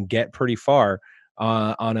and get pretty far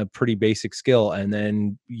on a pretty basic skill, and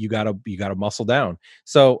then you gotta muscle down.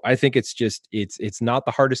 So I think it's not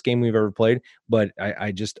the hardest game we've ever played, but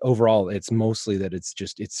I just overall it's mostly that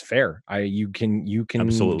it's fair. You can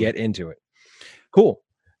Absolutely. Get into it. Cool.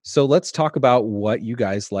 So let's talk about what you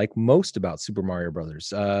guys like most about Super Mario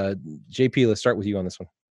Brothers. JP, let's start with you on this one.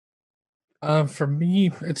 For me,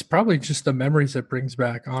 it's probably just the memories it brings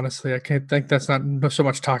back. Honestly, I can't think that's not so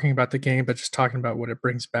much talking about the game, but just talking about what it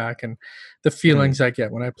brings back and the feelings I get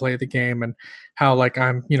when I play the game, and how like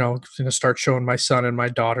I'm, going to start showing my son and my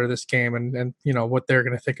daughter this game, and what they're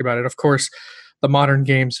going to think about it. Of course, the modern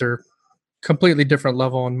games are completely different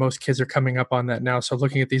level, and most kids are coming up on that now. So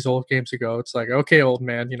looking at these old games ago, it's like, okay, old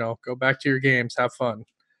man, go back to your games, have fun.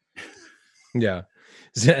 Yeah,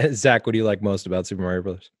 Zach, what do you like most about Super Mario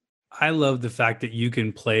Brothers? I love the fact that you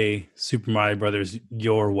can play Super Mario Brothers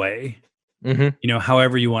your way,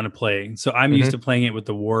 however you want to play. So I'm used to playing it with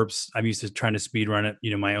the warps. I'm used to trying to speed run it,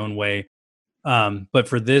 my own way. But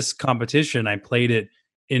for this competition, I played it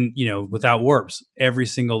in, without warps every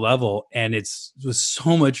single level. And it was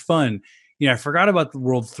so much fun. I forgot about the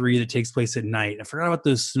World 3 that takes place at night. I forgot about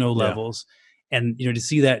those snow levels, and, to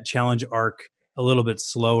see that challenge arc a little bit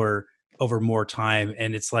slower over more time.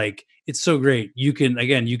 And it's like, it's so great. You could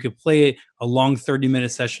play it a long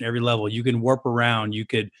 30-minute session every level. You can warp around. You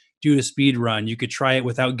could do a speed run. You could try it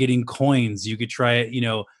without getting coins. You could try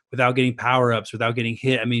it, without getting power-ups, without getting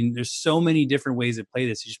hit. I mean, there's so many different ways to play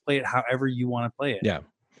this. You just play it however you want to play it. Yeah.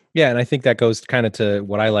 Yeah, and I think that goes kind of to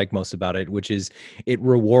what I like most about it, which is it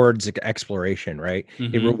rewards exploration, right?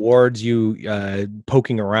 It rewards you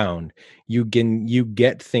poking around. You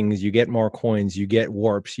get things, you get more coins, you get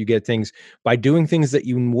warps, you get things by doing things that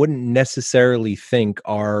you wouldn't necessarily think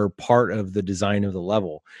are part of the design of the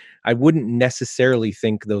level. I wouldn't necessarily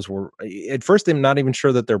think those were, at first I'm not even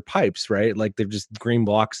sure that they're pipes, right? Like they're just green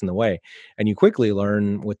blocks in the way. And you quickly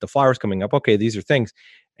learn with the flowers coming up, okay, these are things.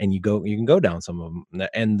 And you can go down some of them,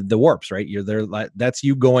 and the warps, right? You're there. That's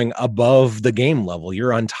you going above the game level.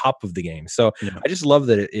 You're on top of the game. So I just love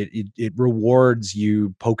that it rewards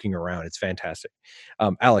you poking around. It's fantastic.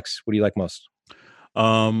 Alex, what do you like most?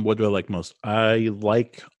 What do I like most? I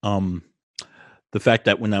like the fact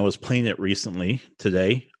that when I was playing it recently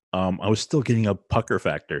today, I was still getting a pucker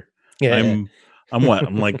factor. Yeah, I'm what?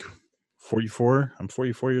 I'm like 44. I'm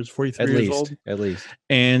 43 years old at least.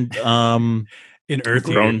 And in Earth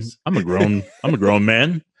years. I'm a grown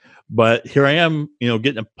man, but here I am,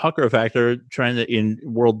 getting a pucker factor, trying to in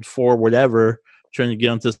World 4, whatever, trying to get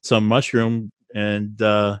onto some mushroom, and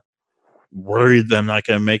worried that I'm not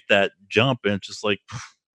going to make that jump. And it's just like,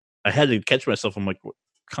 I had to catch myself. I'm like,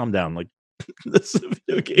 calm down, like this is a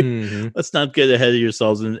video game. Let's not get ahead of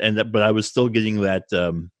yourselves. But I was still getting that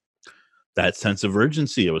that sense of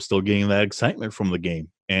urgency. I was still getting that excitement from the game.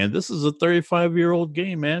 And this is a 35-year-old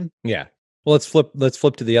game, man. Yeah. Well, let's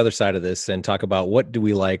flip to the other side of this and talk about what do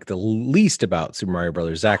we like the least about Super Mario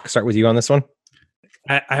Brothers. Zach, start with you on this one.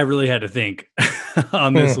 I really had to think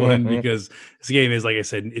on this one because this game is, like I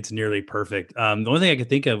said, it's nearly perfect. The only thing I could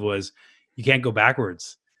think of was you can't go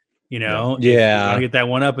backwards. Yeah. If you want to get that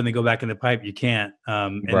one up and then go back in the pipe, you can't.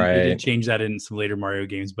 And they did change that in some later Mario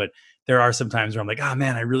games, but there are some times where I'm like, oh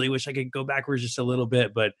man, I really wish I could go backwards just a little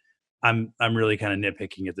bit, but I'm really kind of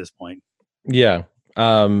nitpicking at this point. Yeah.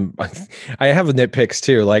 I have nitpicks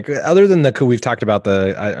too. Like other than we've talked about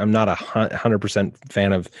I'm not 100%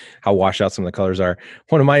 fan of how washed out some of the colors are.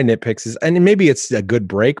 One of my nitpicks is, and maybe it's a good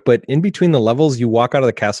break, but in between the levels, you walk out of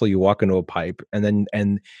the castle, you walk into a pipe, and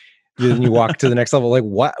then you walk to the next level. Like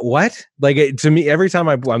what? Like to me, every time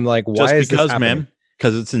I'm like, why just is because, this happening? man?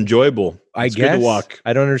 Because it's enjoyable. It's guess. Good to walk.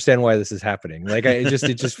 I don't understand why this is happening. Like it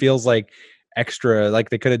just feels like extra, like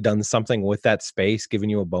they could have done something with that space, giving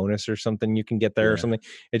you a bonus or something you can get there or something.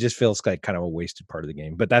 It just feels like kind of a wasted part of the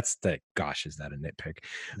game. But that's is that a nitpick?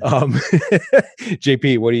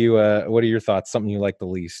 JP, what are your thoughts? Something you like the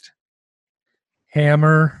least?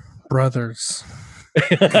 Hammer Brothers.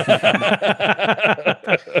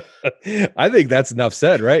 I think that's enough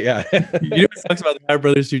said, right? Yeah. You know what talks about the Hammer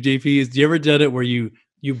Brothers too, JP? Is do you ever done it where you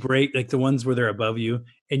break like the ones where they're above you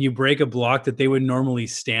and you break a block that they would normally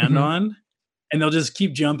stand on, and they'll just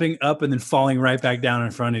keep jumping up and then falling right back down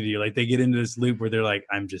in front of you. Like they get into this loop where they're like,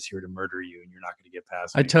 I'm just here to murder you and you're not going to get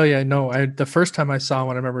past me. I tell you, I know. The first time I saw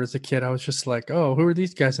one, I remember as a kid, I was just like, oh, who are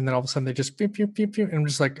these guys? And then all of a sudden they just pew, pew, pew, pew. And I'm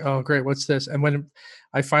just like, oh, great. What's this? And when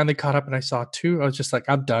I finally caught up and I saw two, I was just like,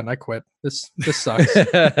 I'm done. I quit. This sucks.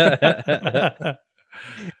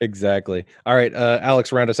 Exactly. All right.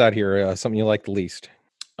 Alex, round us out here. Something you like the least.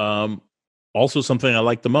 Also something I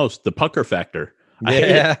like the most, the pucker factor.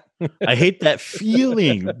 Yeah. I hate that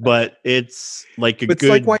feeling, but it's like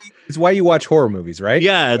it's why you watch horror movies, right?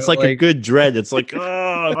 Yeah, it's like a good dread. It's like,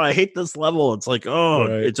 oh, I hate this level. It's like, oh,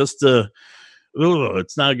 right. It's just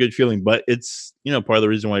it's not a good feeling, but it's part of the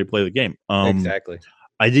reason why you play the game. Exactly.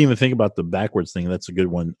 I didn't even think about the backwards thing. That's a good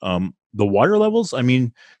one. The water levels. I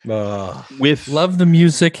mean, with love the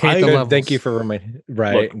music, hate the levels. Thank you for reminding.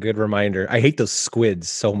 Right, look, good reminder. I hate those squids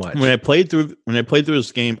so much. When I played through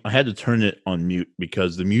this game, I had to turn it on mute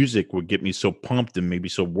because the music would get me so pumped and maybe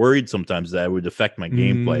so worried sometimes that it would affect my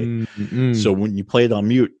gameplay. So when you play it on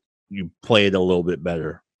mute, you play it a little bit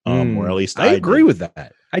better, or at least I agree with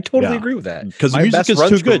that. I totally agree with that because the music is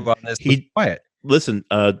too good. He quiet. Listen,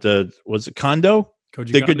 was it Kondo?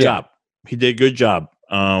 Did a good job. He did a good job.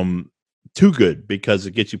 Too good because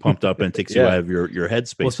it gets you pumped up and takes you out of your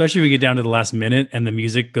headspace. Well, especially when you get down to the last minute and the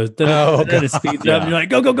music goes it speeds up and you're like,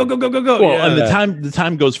 go. Well, and the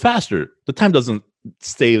time goes faster. The time doesn't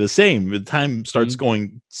stay the same. The time starts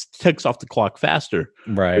ticks off the clock faster.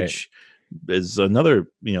 Right. Which is another,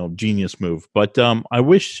 genius move. But I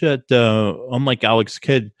wish that unlike Alex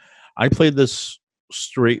Kidd, I played this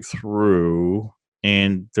straight through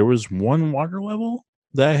and there was one water level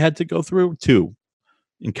that I had to go through, two.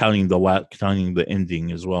 And counting the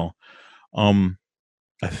ending as well.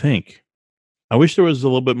 I think I wish there was a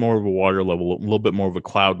little bit more of a water level, a little bit more of a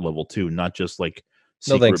cloud level too, not just like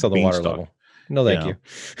no thanks on the water level. No, thank you.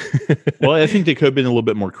 Well, I think they could have been a little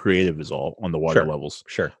bit more creative is all on the water levels.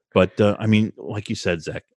 Sure. But I mean, like you said,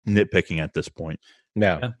 Zach, nitpicking at this point.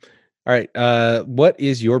 Yeah. All right. What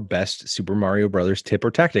is your best Super Mario Brothers tip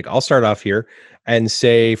or tactic? I'll start off here and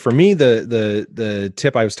say for me, the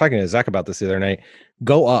tip, I was talking to Zach about this the other night.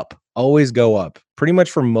 Go up, always go up. Pretty much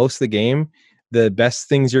for most of the game, the best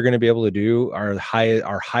things you're going to be able to do are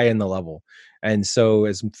high in the level. And so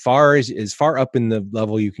as far up in the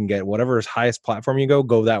level you can get, whatever is highest platform you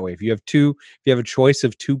go that way. If you have a choice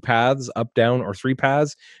of 2 paths, up, down, or 3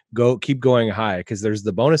 paths, keep going high because there's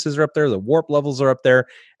the bonuses are up there, the warp levels are up there,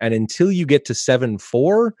 and until you get to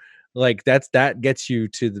 7-4, like that gets you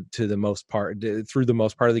to the most part through the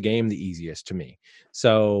most part of the game, the easiest to me.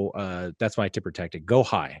 So that's my tip or tactic. Go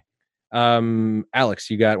high. Alex,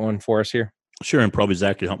 you got one for us here? Sure, and probably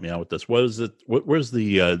Zach can help me out with this. What is it? Where's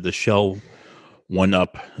the shell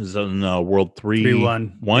 1-up? Is that in World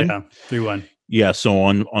 3-1? 3-1. Yeah, 3-1. Yeah. So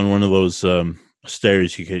on one of those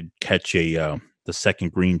stairs, you could catch the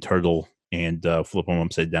second green turtle and flip them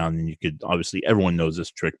upside down, and you could obviously everyone knows this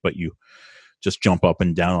trick, but you just jump up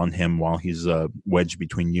and down on him while he's wedged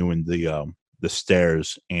between you and the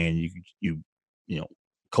stairs, and you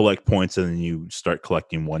collect points, and then you start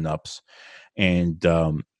collecting 1-ups. And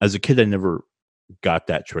as a kid, I never got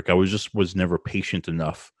that trick. I was never patient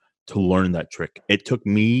enough to learn that trick. It took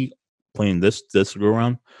me playing this go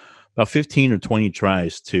around about 15 or 20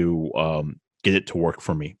 tries to get it to work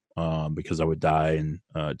for me because I would die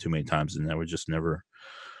too many times, and I would just never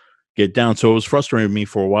get down. So it was frustrating me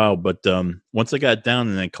for a while, but once I got down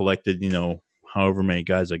and I collected, however many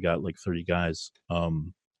guys I got, like 30 guys,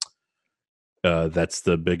 that's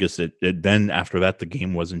the biggest. Then after that, the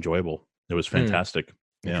game was enjoyable. It was fantastic.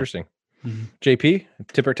 Interesting. Mm-hmm. JP,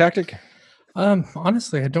 tip or tactic?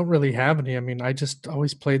 Honestly, I don't really have any. I mean, I just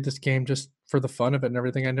always played this game just for the fun of it and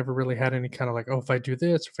everything. I never really had any kind of like, oh, if I do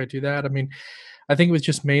this, if I do that. I mean, I think it was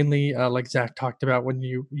just mainly like Zach talked about, when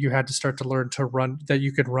you had to start to learn to run, that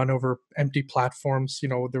you could run over empty platforms. You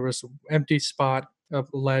know, there was empty spot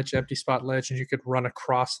ledge, and you could run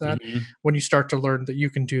across that. When you start to learn that you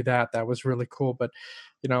can do that, that was really cool. But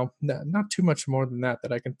you know, not too much more than that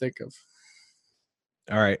I can think of.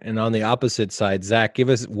 All right, and on the opposite side, Zach, give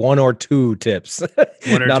us 1 or 2 tips,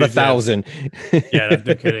 not 1,000. Yeah,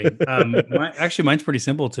 no kidding. Mine's pretty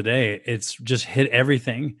simple today. It's just hit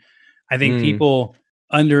everything. I think people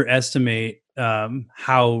underestimate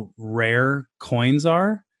how rare coins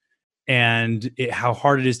are, and how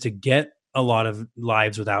hard it is to get a lot of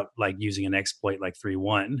lives without like using an exploit like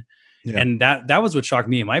 3-1. Yeah. And that was what shocked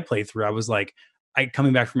me in my playthrough. I was like,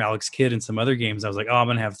 coming back from Alex Kidd and some other games, I was like, oh, I'm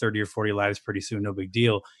gonna have 30 or 40 lives pretty soon, no big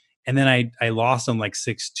deal. And then I lost on like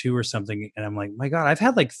 6-2 or something, and I'm like, my God, I've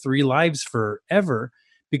had like 3 lives forever,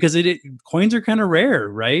 because coins are kind of rare,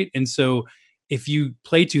 right? And so if you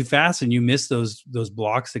play too fast and you miss those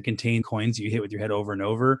blocks that contain coins you hit with your head over and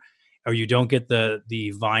over, or you don't get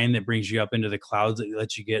the vine that brings you up into the clouds that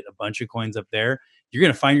lets you get a bunch of coins up there, you're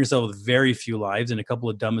going to find yourself with very few lives and a couple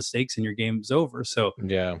of dumb mistakes, and your game's over. So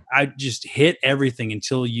yeah, I just hit everything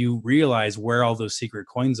until you realize where all those secret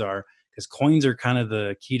coins are, because coins are kind of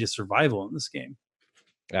the key to survival in this game.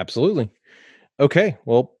 Absolutely. Okay.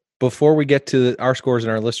 Well, before we get to our scores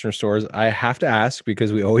and our listener scores, I have to ask,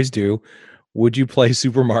 because we always do, would you play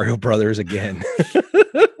Super Mario Brothers again?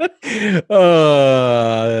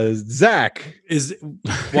 Zach,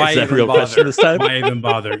 why even real bother this time? Why even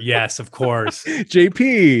bother? Yes, of course.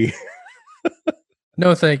 JP,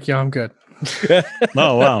 no, thank you. I'm good.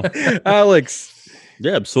 Oh wow, Alex.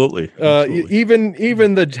 Yeah, absolutely. Even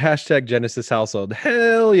the hashtag Genesis household.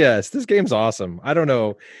 Hell yes, this game's awesome. I don't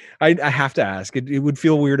know. I have to ask. It would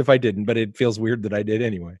feel weird if I didn't, but it feels weird that I did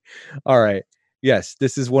anyway. All right. Yes,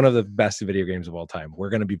 this is one of the best video games of all time. We're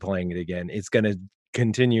going to be playing it again. It's going to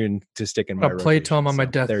continue to stick in my I'll play Tom on my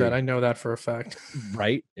deathbed. I know that for a fact.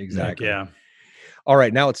 Right? Exactly. Yeah. All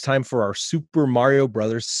right, now it's time for our Super Mario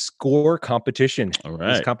Brothers score competition. All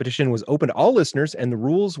right. This competition was open to all listeners, and the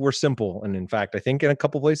rules were simple. And in fact, I think in a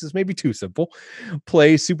couple places, maybe too simple.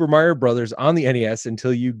 Play Super Mario Brothers on the NES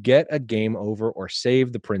until you get a game over or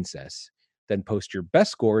save the princess. Then post your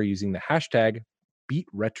best score using the hashtag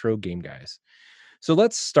 #BeatRetroGameGuys. So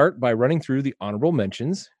let's start by running through the honorable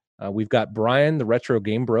mentions. We've got Brian, the Retro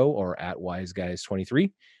Game Bro, or at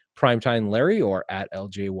WiseGuys23, Primetime Larry, or at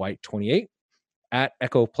LJWhite28, at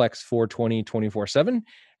EchoPlex420 24/7,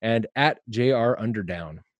 and at JR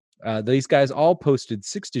Underdown. These guys all posted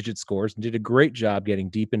 6-digit scores and did a great job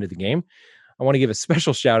getting deep into the game. I want to give a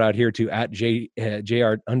special shout out here to at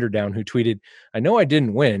JR Underdown, who tweeted, "I know I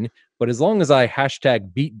didn't win, but as long as I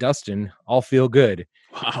hashtag beat Dustin, I'll feel good."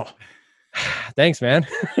 Wow. Thanks, man.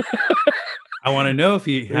 I want to know if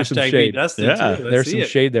he hashtag beat Dustin. Yeah, there's some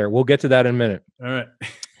shade there. We'll get to that in a minute. All right.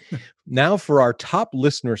 Now for our top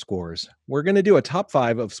listener scores. We're going to do a top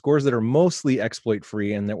 5 of scores that are mostly exploit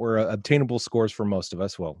free and that were obtainable scores for most of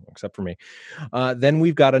us. Well, except for me. Then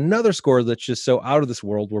we've got another score that's just so out of this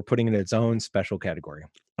world, we're putting in its own special category.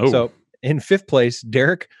 Oh. So in 5th place,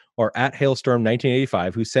 Derek, or at Hailstorm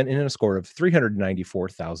 1985, who sent in a score of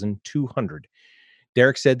 394,200.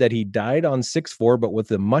 Derek said that he died on 6-4, but with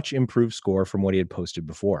a much improved score from what he had posted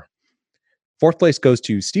before. 4th place goes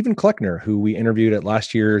to Stephen Kleckner, who we interviewed at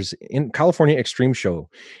last year's California Extreme Show.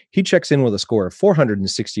 He checks in with a score of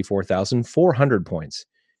 464,400 points.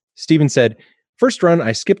 Stephen said, "First run,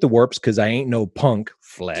 I skipped the warps because I ain't no punk."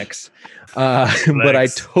 Flex. But I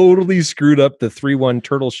totally screwed up the 3-1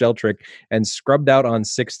 turtle shell trick and scrubbed out on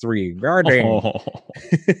 6-3.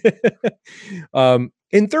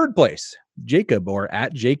 In 3rd place, Jacob, or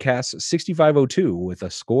at JCAS6502, with a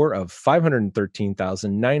score of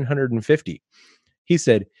 513,950. He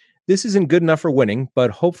said, "This isn't good enough for winning,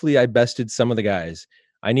 but hopefully I bested some of the guys.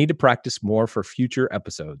 I need to practice more for future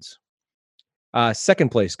episodes."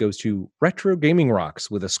 2nd place goes to Retro Gaming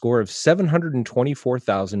Rocks with a score of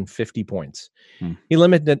 724,050 points. He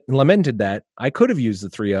lamented that I could have used the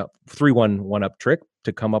 3-1 1-up trick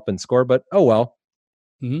to come up and score, but oh well.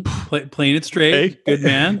 Playing it straight. Hey. Good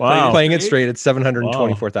man. Wow. Playing it straight at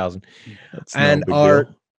 724,000. And our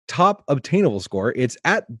top obtainable score, it's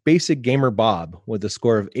at Basic Gamer Bob with a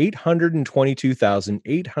score of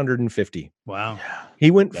 822,850. Wow.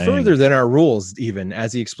 He went further than our rules, even,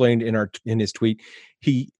 as he explained in his tweet.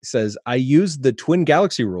 He says, "I used the Twin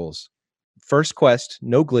Galaxy rules. First quest,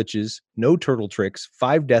 no glitches, no turtle tricks,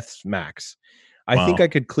 5 deaths max. I think I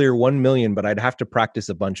could clear 1 million, but I'd have to practice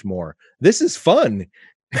a bunch more. This is fun.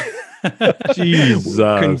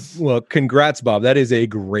 Jesus. Well, congrats, Bob. That is a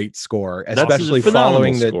great score, especially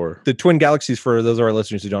following the Twin Galaxies. For those of our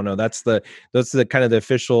listeners who don't know, that's the kind of the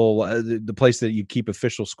official the place that you keep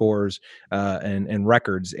official scores and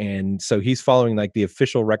records. And so he's following like the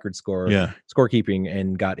official record scorekeeping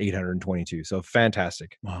and got 822. So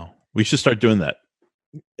fantastic. Wow. We should start doing that.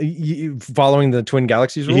 Following the Twin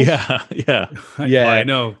Galaxies rules. Yeah. I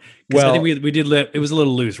know. Well, I think we did. It was a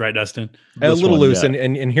little loose, right, Dustin? A little loose,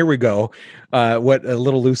 and here we go. What a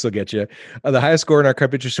little loose will get you. The highest score in our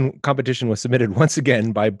competition was submitted once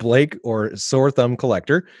again by Blake, or Sore Thumb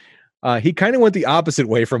Collector. He kind of went the opposite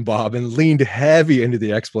way from Bob and leaned heavy into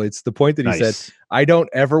the exploits, to the point that he said, "I don't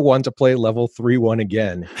ever want to play level 3-1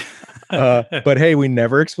 again." But hey, we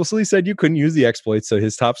never explicitly said you couldn't use the exploits, so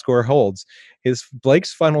his top score holds.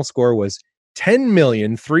 Blake's final score was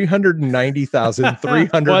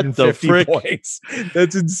 10,390,350 points.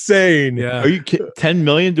 That's insane. Yeah. Are you kidding? 10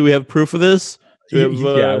 million? Do we have proof of this?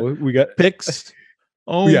 We got pics.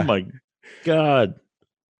 Oh my God.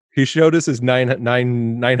 He showed us his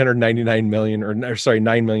 999 million, or sorry,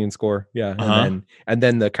 9 million score. Yeah. And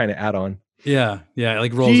then the kind of add-on. Yeah.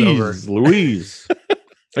 Like rolls over. Louise.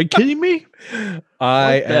 Are you kidding me?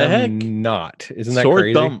 I am not. Isn't that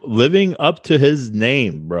crazy? Thumb living up to his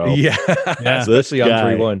name, bro. Yeah. Especially on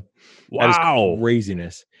 3-1. Wow. That is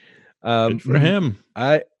craziness. Good for him.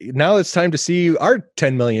 Now it's time to see our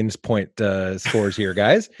 10 million point scores here,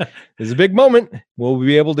 guys. This is a big moment. We'll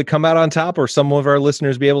be able to come out on top, or some of our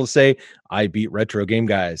listeners be able to say, "I beat Retro Game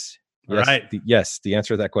Guys." Yes, right. The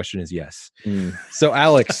answer to that question is yes. So,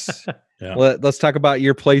 Alex, let's talk about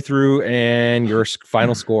your playthrough and your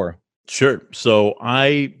final score. Sure. So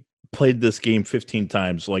I played this game 15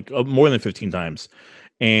 times, like more than 15 times.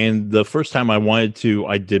 And the first time I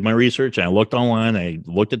did my research, and I looked online, I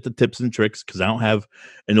looked at the tips and tricks, because I don't have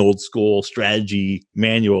an old school strategy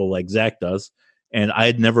manual like Zach does. And I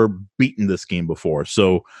had never beaten this game before.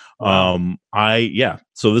 So so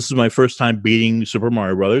this is my first time beating Super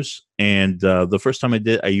Mario Brothers. And the first time I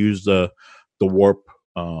did, I used the warp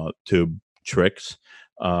tube tricks.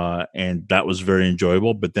 And that was very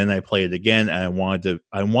enjoyable. But then I played it again, and I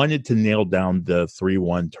wanted to nail down the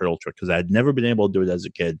 3-1 turtle trick, because I had never been able to do it as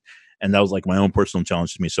a kid. And that was like my own personal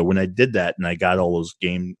challenge to me. So when I did that and I got all those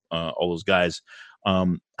guys,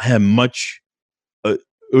 I had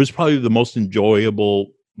it was probably the most enjoyable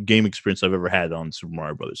game experience I've ever had on Super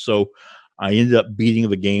Mario Brothers. So I ended up beating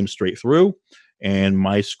the game straight through, and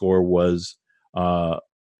my score was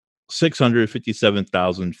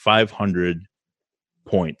 657,500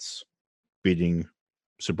 points, beating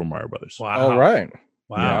Super Mario Brothers. Wow! All right,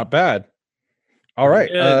 not bad. All right,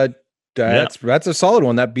 that's a solid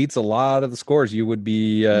one. That beats a lot of the scores. You would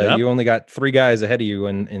be you only got 3 guys ahead of you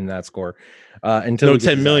in that score. Until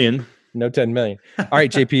 10 million. No 10 million. All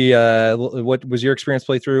right, JP, what was your experience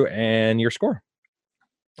playthrough and your score?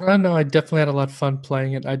 No, I definitely had a lot of fun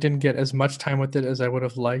playing it. I didn't get as much time with it as I would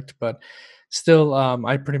have liked, but still,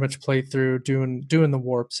 I pretty much played through doing the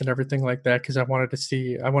warps and everything like that, because I wanted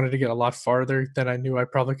to get a lot farther than I knew I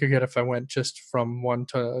probably could get if I went just from 1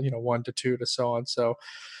 to 1 to 2 to so on. So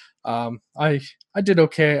I did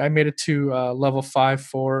okay. I made it to level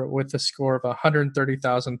 5-4 with a score of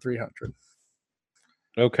 130,300.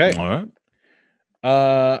 Okay. All right.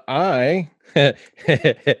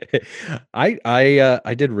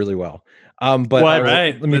 I did really well. But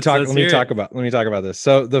let me talk about this.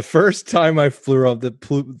 So the first time I flew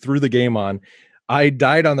through the game I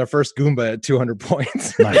died on the first Goomba at 200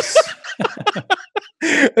 points. Nice.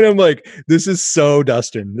 And I'm like, this is so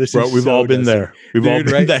Dustin. We've all been there. We've all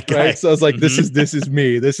been that guy. Right? So I was like, this is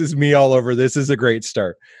me. This is me all over. This is a great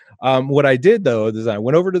start. What I did though is I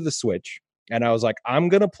went over to the Switch. And I was like, I'm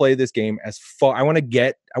going to play this game as far. I want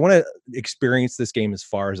to experience this game as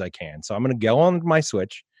far as I can. So I'm going to go on my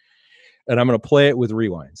Switch and I'm going to play it with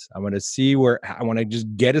rewinds. I'm going to see where I want to just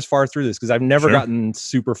get as far through this, because I've never gotten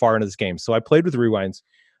super far into this game. So I played with rewinds.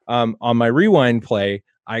 On my rewind play,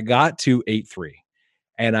 I got to 8-3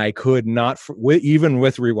 and I could not, even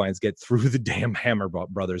with rewinds, get through the damn Hammer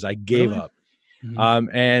Brothers. I gave up.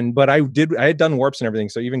 But I had done warps and everything,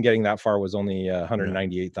 so even getting that far was only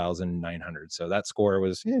 198,900. So that score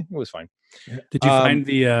was it was fine. Did you find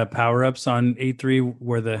the power-ups on 8-3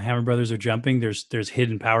 where the Hammer Brothers are jumping? There's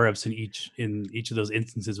hidden power-ups in each of those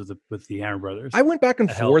instances with the Hammer Brothers. I went back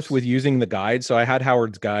and forth with using the guide, so I had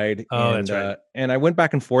Howard's guide. That's right. And I went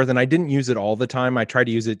back and forth, and I didn't use it all the time. I tried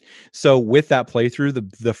to use it. So with that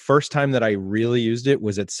playthrough, the first time that I really used it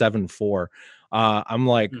was at 7-4. I'm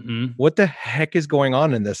like, what the heck is going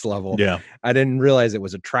on in this level? Yeah, I didn't realize it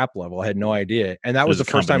was a trap level. I had no idea, and that was the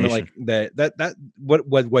first time. Like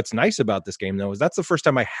what's nice about this game though is that's the first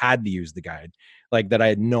time I had to use the guide, like that I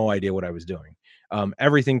had no idea what I was doing.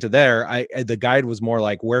 Everything to there, the guide was more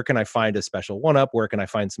like, where can I find a special one-up? Where can I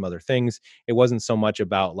find some other things? It wasn't so much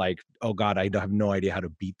about like, oh God, I have no idea how to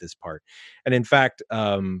beat this part. And in fact,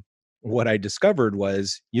 what I discovered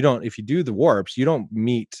was if you do the warps, you don't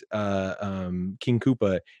meet King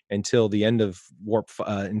Koopa until the end of warp,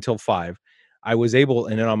 until 5. I was able,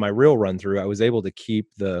 and then on my real run through, I was able to keep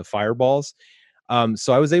the fireballs.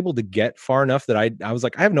 So I was able to get far enough that I was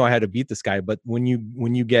like, I have no idea how to beat this guy. But when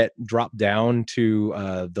you get dropped down to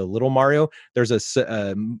the little Mario, there's a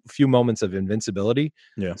few moments of invincibility.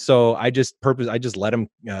 Yeah. So I just let him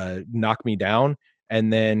knock me down,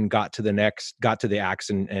 and then got to the axe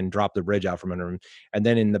and dropped the bridge out from under him. And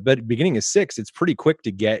then in the beginning of 6, it's pretty quick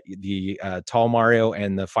to get the tall Mario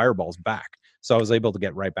and the fireballs back. So I was able to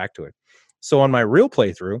get right back to it. So on my real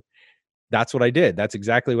playthrough, that's what I did. That's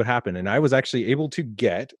exactly what happened. And I was actually able to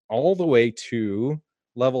get all the way to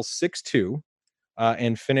level 6-2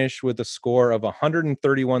 and finish with a score of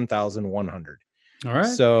 131,100. All right.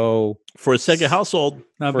 So for a Sega household,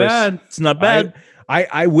 not bad. It's not bad.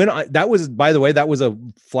 I went on. That was, by the way, that was a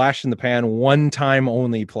flash in the pan, one time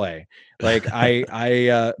only play. Like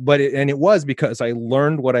it was because I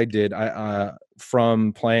learned what I did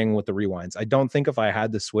from playing with the rewinds. I don't think if I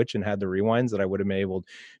had the Switch and had the rewinds that I would have been able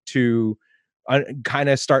to kind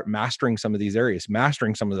of start mastering some of these areas,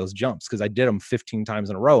 mastering some of those jumps, because I did them 15 times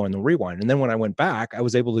in a row in the rewind. And then when I went back, I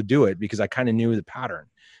was able to do it because I kind of knew the pattern.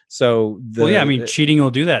 So cheating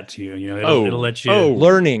will do that to you. You know, it'll let you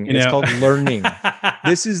learning. It's called learning.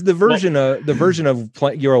 This is the version of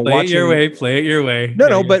play. Play it your way.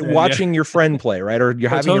 No, but watching your friend play, right? Or you're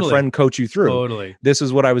having your friend coach you through. Totally. This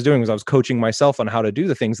is what I was doing, was I was coaching myself on how to do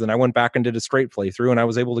the things. Then I went back and did a straight playthrough, and I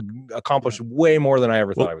was able to accomplish way more than I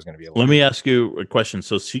ever thought I was going to be able to. Let me ask you a question.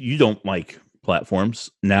 So you don't like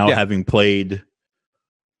platforms now, having played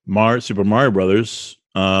Super Mario Brothers.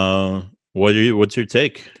 What's your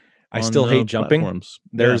take? I still hate jumping.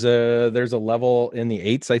 There's a level in the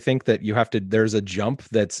 8s, I think, that there's a jump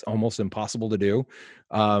that's almost impossible to do.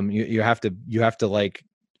 You have to like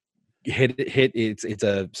hit it's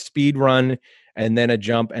a speed run and then a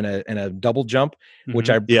jump and a double jump, which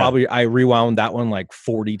I rewound that one like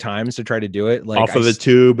 40 times to try to do it. Like off of the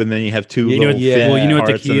tube, and then you have two. You know what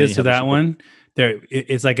the key is to that one?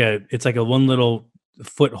 It's like a one little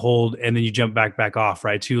foothold, and then you jump back off,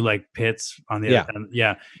 right? 2 like pits on the other end.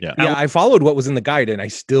 Yeah. I followed what was in the guide, and I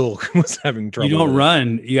still was having trouble. You don't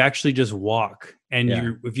run, you actually just walk.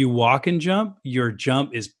 And if you walk and jump, your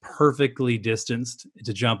jump is perfectly distanced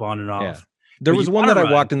to jump on and off. Yeah. There was one that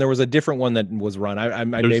I walked, and there was a different one that was run. I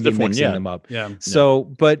may be mixing them up. Yeah. So,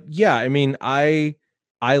 but yeah, I mean, I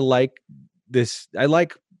like this. I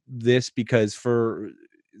like this because for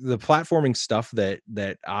the platforming stuff that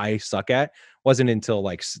I suck at wasn't until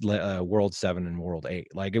like World 7 and World 8.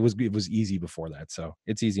 Like it was easy before that, so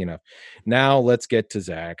it's easy enough. Now let's get to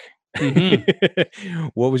Zach.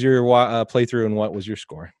 What was your playthrough, and what was your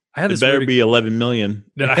score? I had this be 11 million.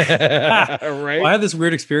 Right. Well, I had this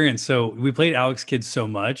weird experience. So we played Alex Kidd so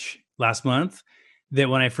much last month that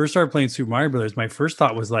when I first started playing Super Mario Brothers, my first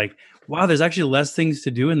thought was like, wow, there's actually less things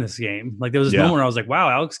to do in this game. Like there was this moment where I was like, wow,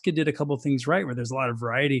 Alex Kidd did a couple of things right, where there's a lot of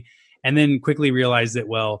variety. And then quickly realized that,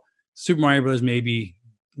 well, Super Mario Brothers may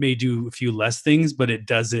do a few less things, but it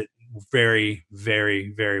does it very,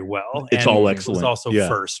 very, very well. It's all excellent. It's also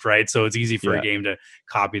first, right? So it's easy for a game to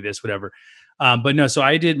copy this, whatever. But no, so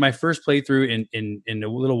I did my first playthrough in a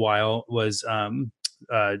little while was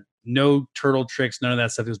no turtle tricks, none of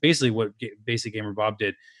that stuff. It was basically what Basic Gamer Bob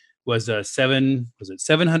did was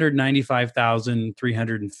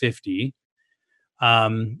 795,350.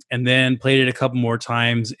 And then played it a couple more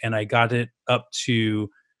times, and I got it up to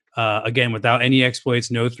again without any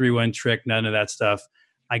exploits, no 3-1 trick, none of that stuff.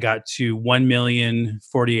 I got to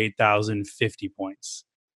 1,048,050 points.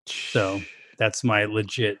 So that's my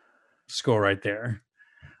legit score right there.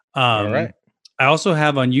 All right. I also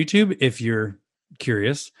have on YouTube, if you're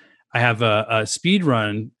curious, I have a speed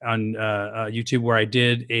run on YouTube where I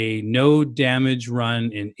did a no damage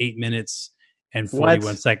run in 8 minutes and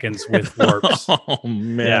 41 seconds with warps. Oh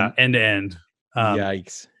man. Yeah, end to end.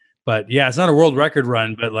 Yikes. But yeah, it's not a world record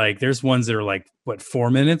run, but like there's ones that are like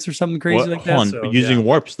 4 minutes or something crazy like that. So, using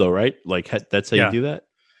warps though, right? Like that's how you do that.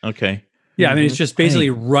 Okay. Yeah, I mean it's just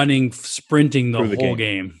basically sprinting the whole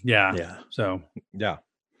game. Yeah. Yeah. So yeah.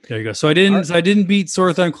 There you go. So I didn't beat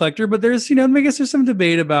Sword-a-thon Collector, but there's I guess there's some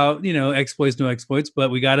debate about exploits, no exploits,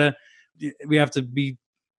 but we have to be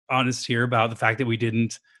honest here about the fact that we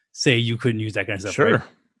didn't say you couldn't use that kind of stuff. Sure. Right?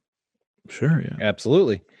 Sure. Yeah.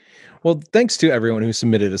 Absolutely. Well, thanks to everyone who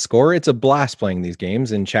submitted a score. It's a blast playing these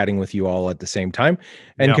games and chatting with you all at the same time.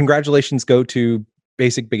 And congratulations go to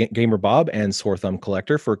Basic Gamer Bob and Sore Thumb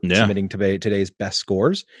Collector for submitting today's best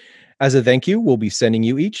scores. As a thank you, we'll be sending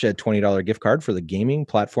you each a $20 gift card for the gaming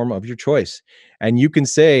platform of your choice. And you can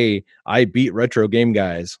say, I beat Retro Game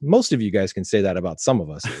Guys. Most of you guys can say that about some of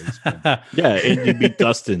us. Yeah, and you beat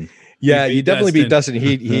Dustin. Yeah, you definitely beat Dustin.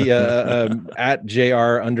 He at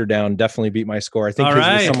JR Underdown definitely beat my score. I think his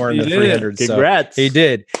was somewhere in the 300s. Congrats. So he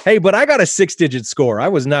did. Hey, but I got a 6-digit score. I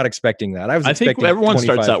was not expecting that. I think everyone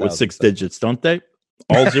starts out with 6 digits, don't they?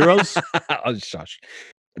 All zeros? Oh, shush.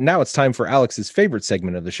 Now it's time for Alex's favorite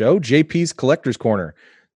segment of the show, JP's Collector's Corner.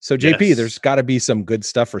 So JP, there's got to be some good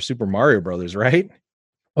stuff for Super Mario Brothers, right?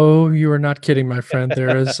 Oh, you are not kidding, my friend.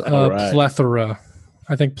 There is a plethora.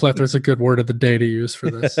 I think plethora is a good word of the day to use for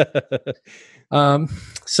this.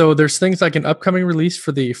 So there's things like an upcoming release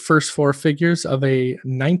for the first 4 figures of a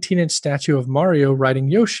 19-inch statue of Mario riding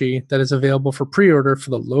Yoshi that is available for pre-order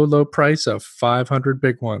for the low price of 500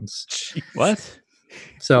 big ones. What?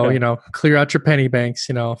 So, clear out your penny banks,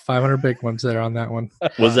 500 big ones there on that one.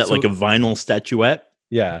 Was that like a vinyl statuette?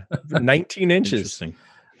 Yeah. 19 inches. Interesting.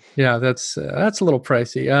 Yeah, that's a little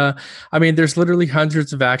pricey. I mean, there's literally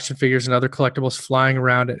hundreds of action figures and other collectibles flying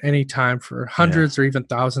around at any time for hundreds or even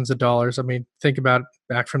thousands of dollars. I mean, think about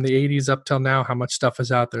back from the 80s up till now, how much stuff is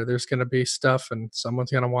out there. There's going to be stuff and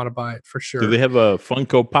someone's going to want to buy it for sure. Do they have a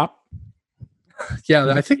Funko Pop?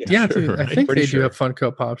 Yeah, I think, I think Pretty they sure. do have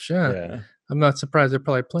Funko Pops. Yeah. I'm not surprised. There are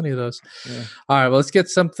probably plenty of those. Yeah. All right, well, let's get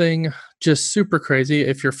something just super crazy.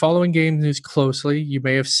 If you're following game news closely, you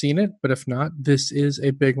may have seen it, but if not, this is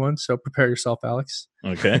a big one. So prepare yourself, Alex.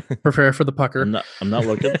 Okay. Prepare for the pucker. I'm not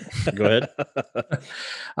looking. Go ahead.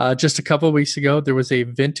 Just a couple of weeks ago, there was a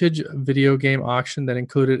vintage video game auction that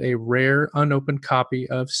included a rare, unopened copy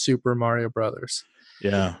of Super Mario Brothers.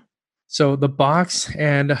 Yeah. So the box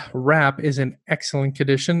and wrap is in excellent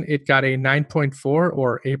condition. It got a 9.4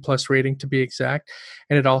 or A+ rating to be exact.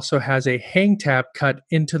 And it also has a hang tab cut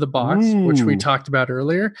into the box, which we talked about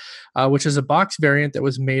earlier, which is a box variant that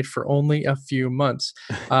was made for only a few months.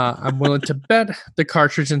 I'm willing to bet the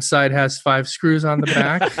cartridge inside has 5 screws on the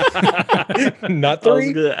back. Not 3? I was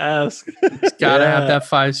going to ask. It's got to have that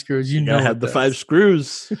 5 screws. You know, have the 5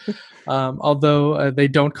 screws. Although they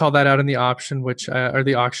don't call that out in the option, or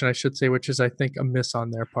the auction, I should say, which is, I think, a miss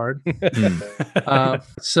on their part.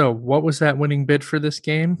 So what was that winning bid for this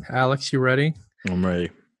game? Alex, you ready? I'm ready.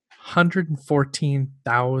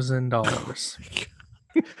 $114,000.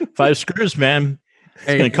 5 screws, man. It's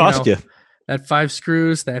going to cost you. That 5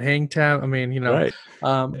 screws, that hang tab. I mean, right.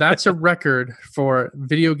 That's a record for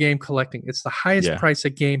video game collecting. It's the highest price a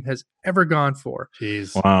game has ever gone for.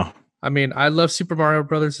 Jeez. Wow. I mean, I love Super Mario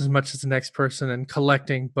Brothers as much as the next person and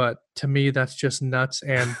collecting, but to me, that's just nuts.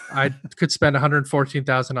 And I could spend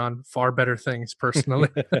 $114,000 on far better things personally.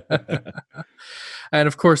 And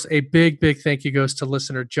of course, a big thank you goes to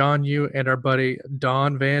listener John Yu and our buddy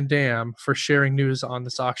Don Van Dam for sharing news on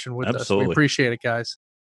this auction with us. We appreciate it, guys.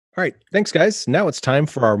 All right. Thanks, guys. Now it's time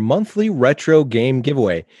for our monthly retro game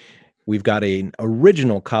giveaway. We've got an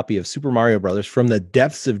original copy of Super Mario Brothers from the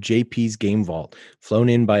depths of JP's Game Vault, flown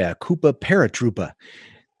in by a Koopa Paratroopa.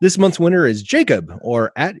 This month's winner is Jacob,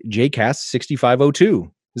 or at JCast6502.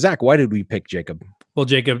 Zach, why did we pick Jacob? Well,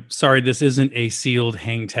 Jacob, sorry, this isn't a sealed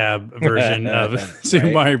hang tab version of Super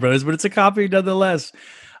Mario Brothers, but it's a copy nonetheless.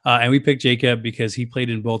 And we picked Jacob because he played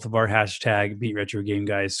in both of our hashtag Beat Retro Game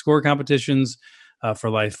Guys score competitions for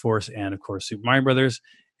Life Force and, of course, Super Mario Brothers.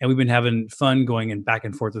 And we've been having fun going and back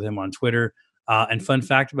and forth with him on Twitter. And fun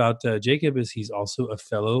fact about Jacob is he's also a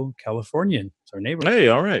fellow Californian. It's our neighbor. Hey,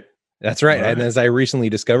 all right. That's right. And as I recently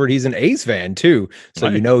discovered, he's an A's fan too. So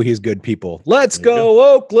you know he's good people. Let's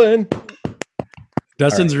go, Oakland.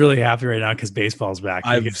 Dustin's really happy right now because baseball's back.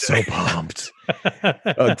 I'm so pumped.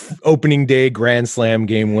 Opening day Grand Slam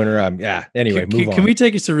game winner. Anyway, move on. Can we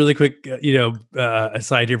take just a really quick,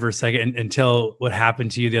 aside here for a second and tell what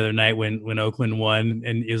happened to you the other night when Oakland won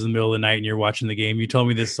and it was in the middle of the night and you're watching the game? You told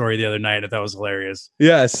me this story the other night. I thought it was hilarious.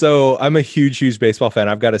 Yeah. So I'm a huge baseball fan.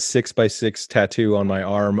 I've got a 6x6 tattoo on my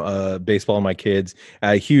arm, baseball and my kids,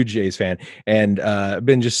 a huge A's fan. And I've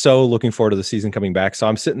been just so looking forward to the season coming back. So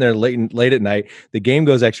I'm sitting there late at night. The game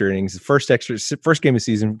goes extra innings. First game of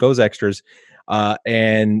season goes extras.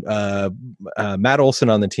 And Matt Olson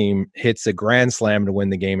on the team hits a grand slam to win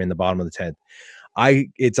the game in the bottom of the 10th.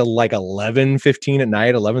 It's like 11:15 at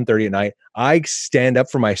night, 11:30 at night. I stand up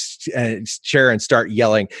from my chair and start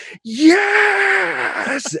yelling,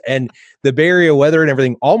 yes! And the Bay Area weather and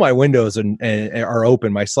everything, all my windows are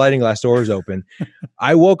open. My sliding glass door is open.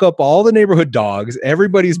 I woke up all the neighborhood dogs.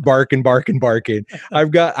 Everybody's barking.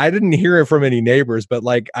 I didn't hear it from any neighbors, but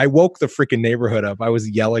like I woke the freaking neighborhood up. I was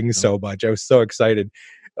yelling so much. I was so excited.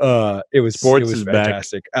 It was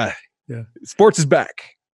fantastic. Yeah. Sports is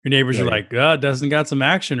back. Your neighbors are like, Dustin got some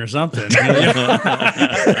action or something.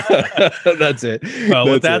 That's it. Well,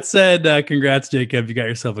 with that said, congrats, Jacob. You got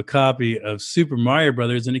yourself a copy of Super Mario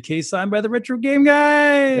Brothers in a case signed by the Retro Game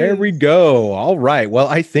Guy. There we go. All right. Well,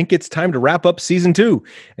 I think it's time to wrap up season 2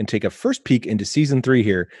 and take a first peek into season 3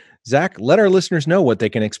 here. Zach, let our listeners know what they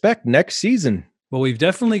can expect next season. Well, we've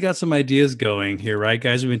definitely got some ideas going here, right,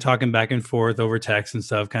 guys? We've been talking back and forth over text and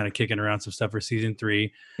stuff, kind of kicking around some stuff for season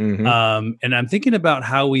 3. Mm-hmm. And I'm thinking about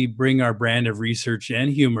how we bring our brand of research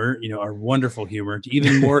and humor, our wonderful humor, to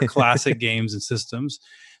even more classic games and systems.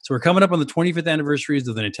 So we're coming up on the 25th anniversaries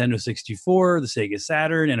of the Nintendo 64, the Sega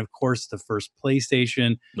Saturn, and of course the first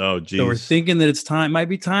PlayStation. Oh, geez. So we're thinking that might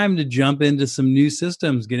be time to jump into some new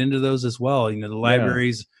systems, get into those as well. The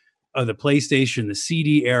libraries. Of the PlayStation, the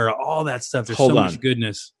CD era, all that stuff. There's so much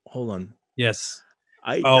goodness. Hold on. Yes.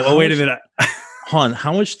 Wait a minute. Hon,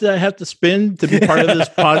 how much did I have to spend to be part of this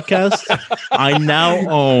podcast? I now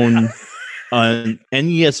own an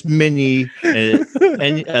NES Mini,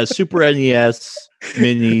 a Super NES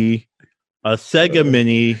Mini, a Sega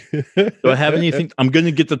Mini. Do I have anything? I'm going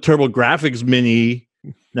to get the TurboGrafx Mini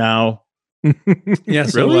now. Yeah,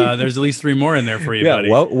 so really? There's at least 3 more in there for you, buddy.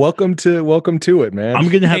 Well, welcome to it, man. I'm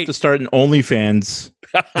gonna have to start an OnlyFans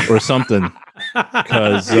or something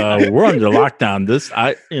because we're under lockdown.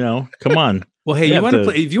 Come on. Well, hey, you want to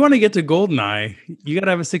play? If you want to get to GoldenEye, you got to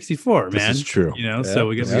have a 64, man. This is true. So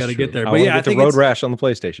we got to get there. But I think Road Rash on the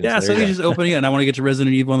PlayStation. Yeah, so he's just opening it, and I want to get to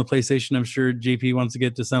Resident Evil on the PlayStation. I'm sure JP wants to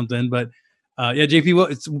get to something, but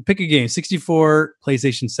JP, pick a game: 64,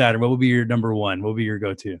 PlayStation, Saturn. What would be your number one? What would be your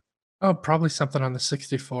go-to? Oh, probably something on the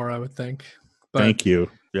 64, I would think. But thank you.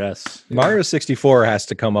 Yes. Mario 64 has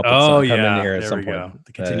to come up come in here at some point.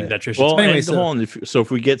 To continue that tradition. Well, so if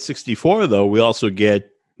we get 64, though, we also get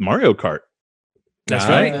Mario Kart. That's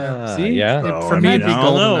right. See? Yeah. For me, it'd be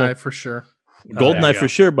GoldenEye for sure. GoldenEye for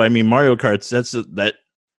sure, but I mean, Mario Karts, that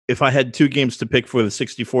if I had 2 games to pick for the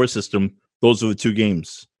 64 system, those are the 2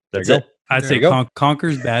 games. That's it. I'd say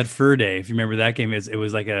Conker's Bad Fur Day. If you remember that game, it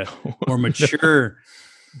was like a more mature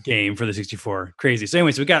game for the 64. Crazy. So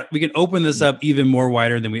anyways, we can open this up even more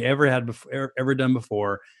wider than we ever done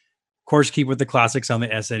before. Of course, keep with the classics on the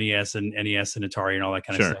SNES and NES and Atari and all that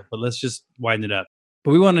kind of stuff. But let's just widen it up.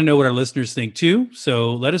 But we want to know what our listeners think too.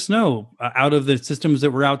 So let us know, out of the systems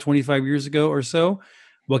that were out 25 years ago or so,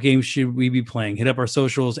 what games should we be playing? Hit up our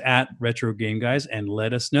socials at Retro Game Guys and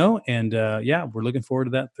let us know. And we're looking forward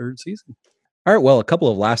to that 3rd season. All right. Well, a couple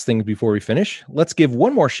of last things before we finish. Let's give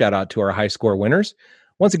one more shout out to our high score winners.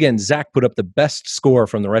 Once again, Zach put up the best score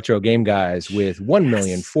from the Retro Game Guys with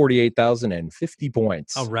 1,048,050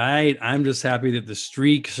 points. All right. I'm just happy that the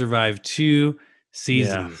streak survived 2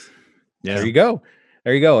 seasons. Yeah. There you go.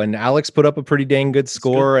 And Alex put up a pretty dang good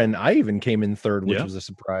score, and I even came in 3rd, which was a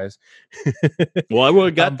surprise. Well, I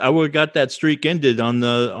would have got that streak ended on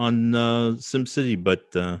SimCity,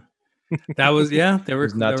 but that was that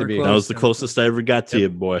was the closest I ever got to you,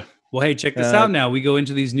 boy. Well, hey, check this out now. We go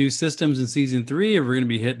into these new systems in season 3, and we're going to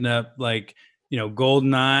be hitting up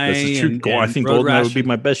GoldenEye. This is true. I think GoldenEye would be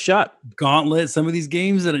my best shot. Gauntlet, some of these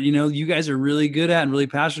games that you guys are really good at and really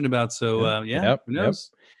passionate about. So, who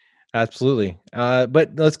knows? Yep. Absolutely.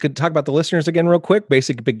 But let's talk about the listeners again real quick.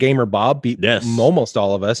 Basic Big Gamer Bob beat almost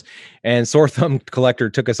all of us, and Sore Thumb Collector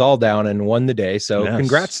took us all down and won the day. So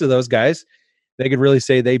congrats to those guys. They could really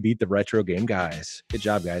say they beat the Retro Game Guys. Good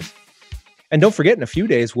job, guys. And don't forget, in a few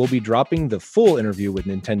days, we'll be dropping the full interview with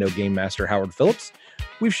Nintendo Game Master Howard Phillips.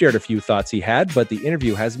 We've shared a few thoughts he had, but the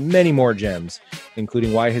interview has many more gems,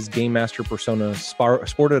 including why his Game Master persona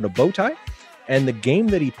sported a bow tie, and the game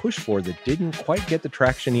that he pushed for that didn't quite get the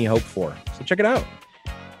traction he hoped for. So check it out.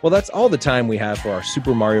 Well, that's all the time we have for our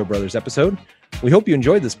Super Mario Brothers episode. We hope you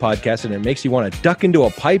enjoyed this podcast and it makes you want to duck into a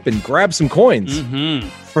pipe and grab some coins.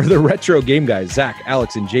 For the Retro Game Guys, Zach,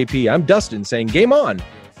 Alex, and JP, I'm Dustin saying game on.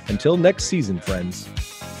 Until next season, friends.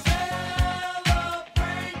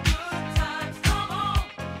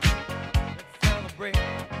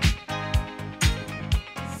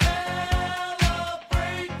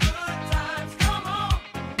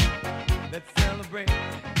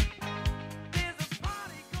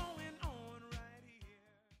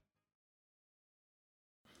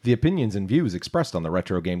 The opinions and views expressed on the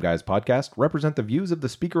Retro Game Guys podcast represent the views of the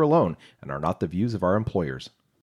speaker alone and are not the views of our employers.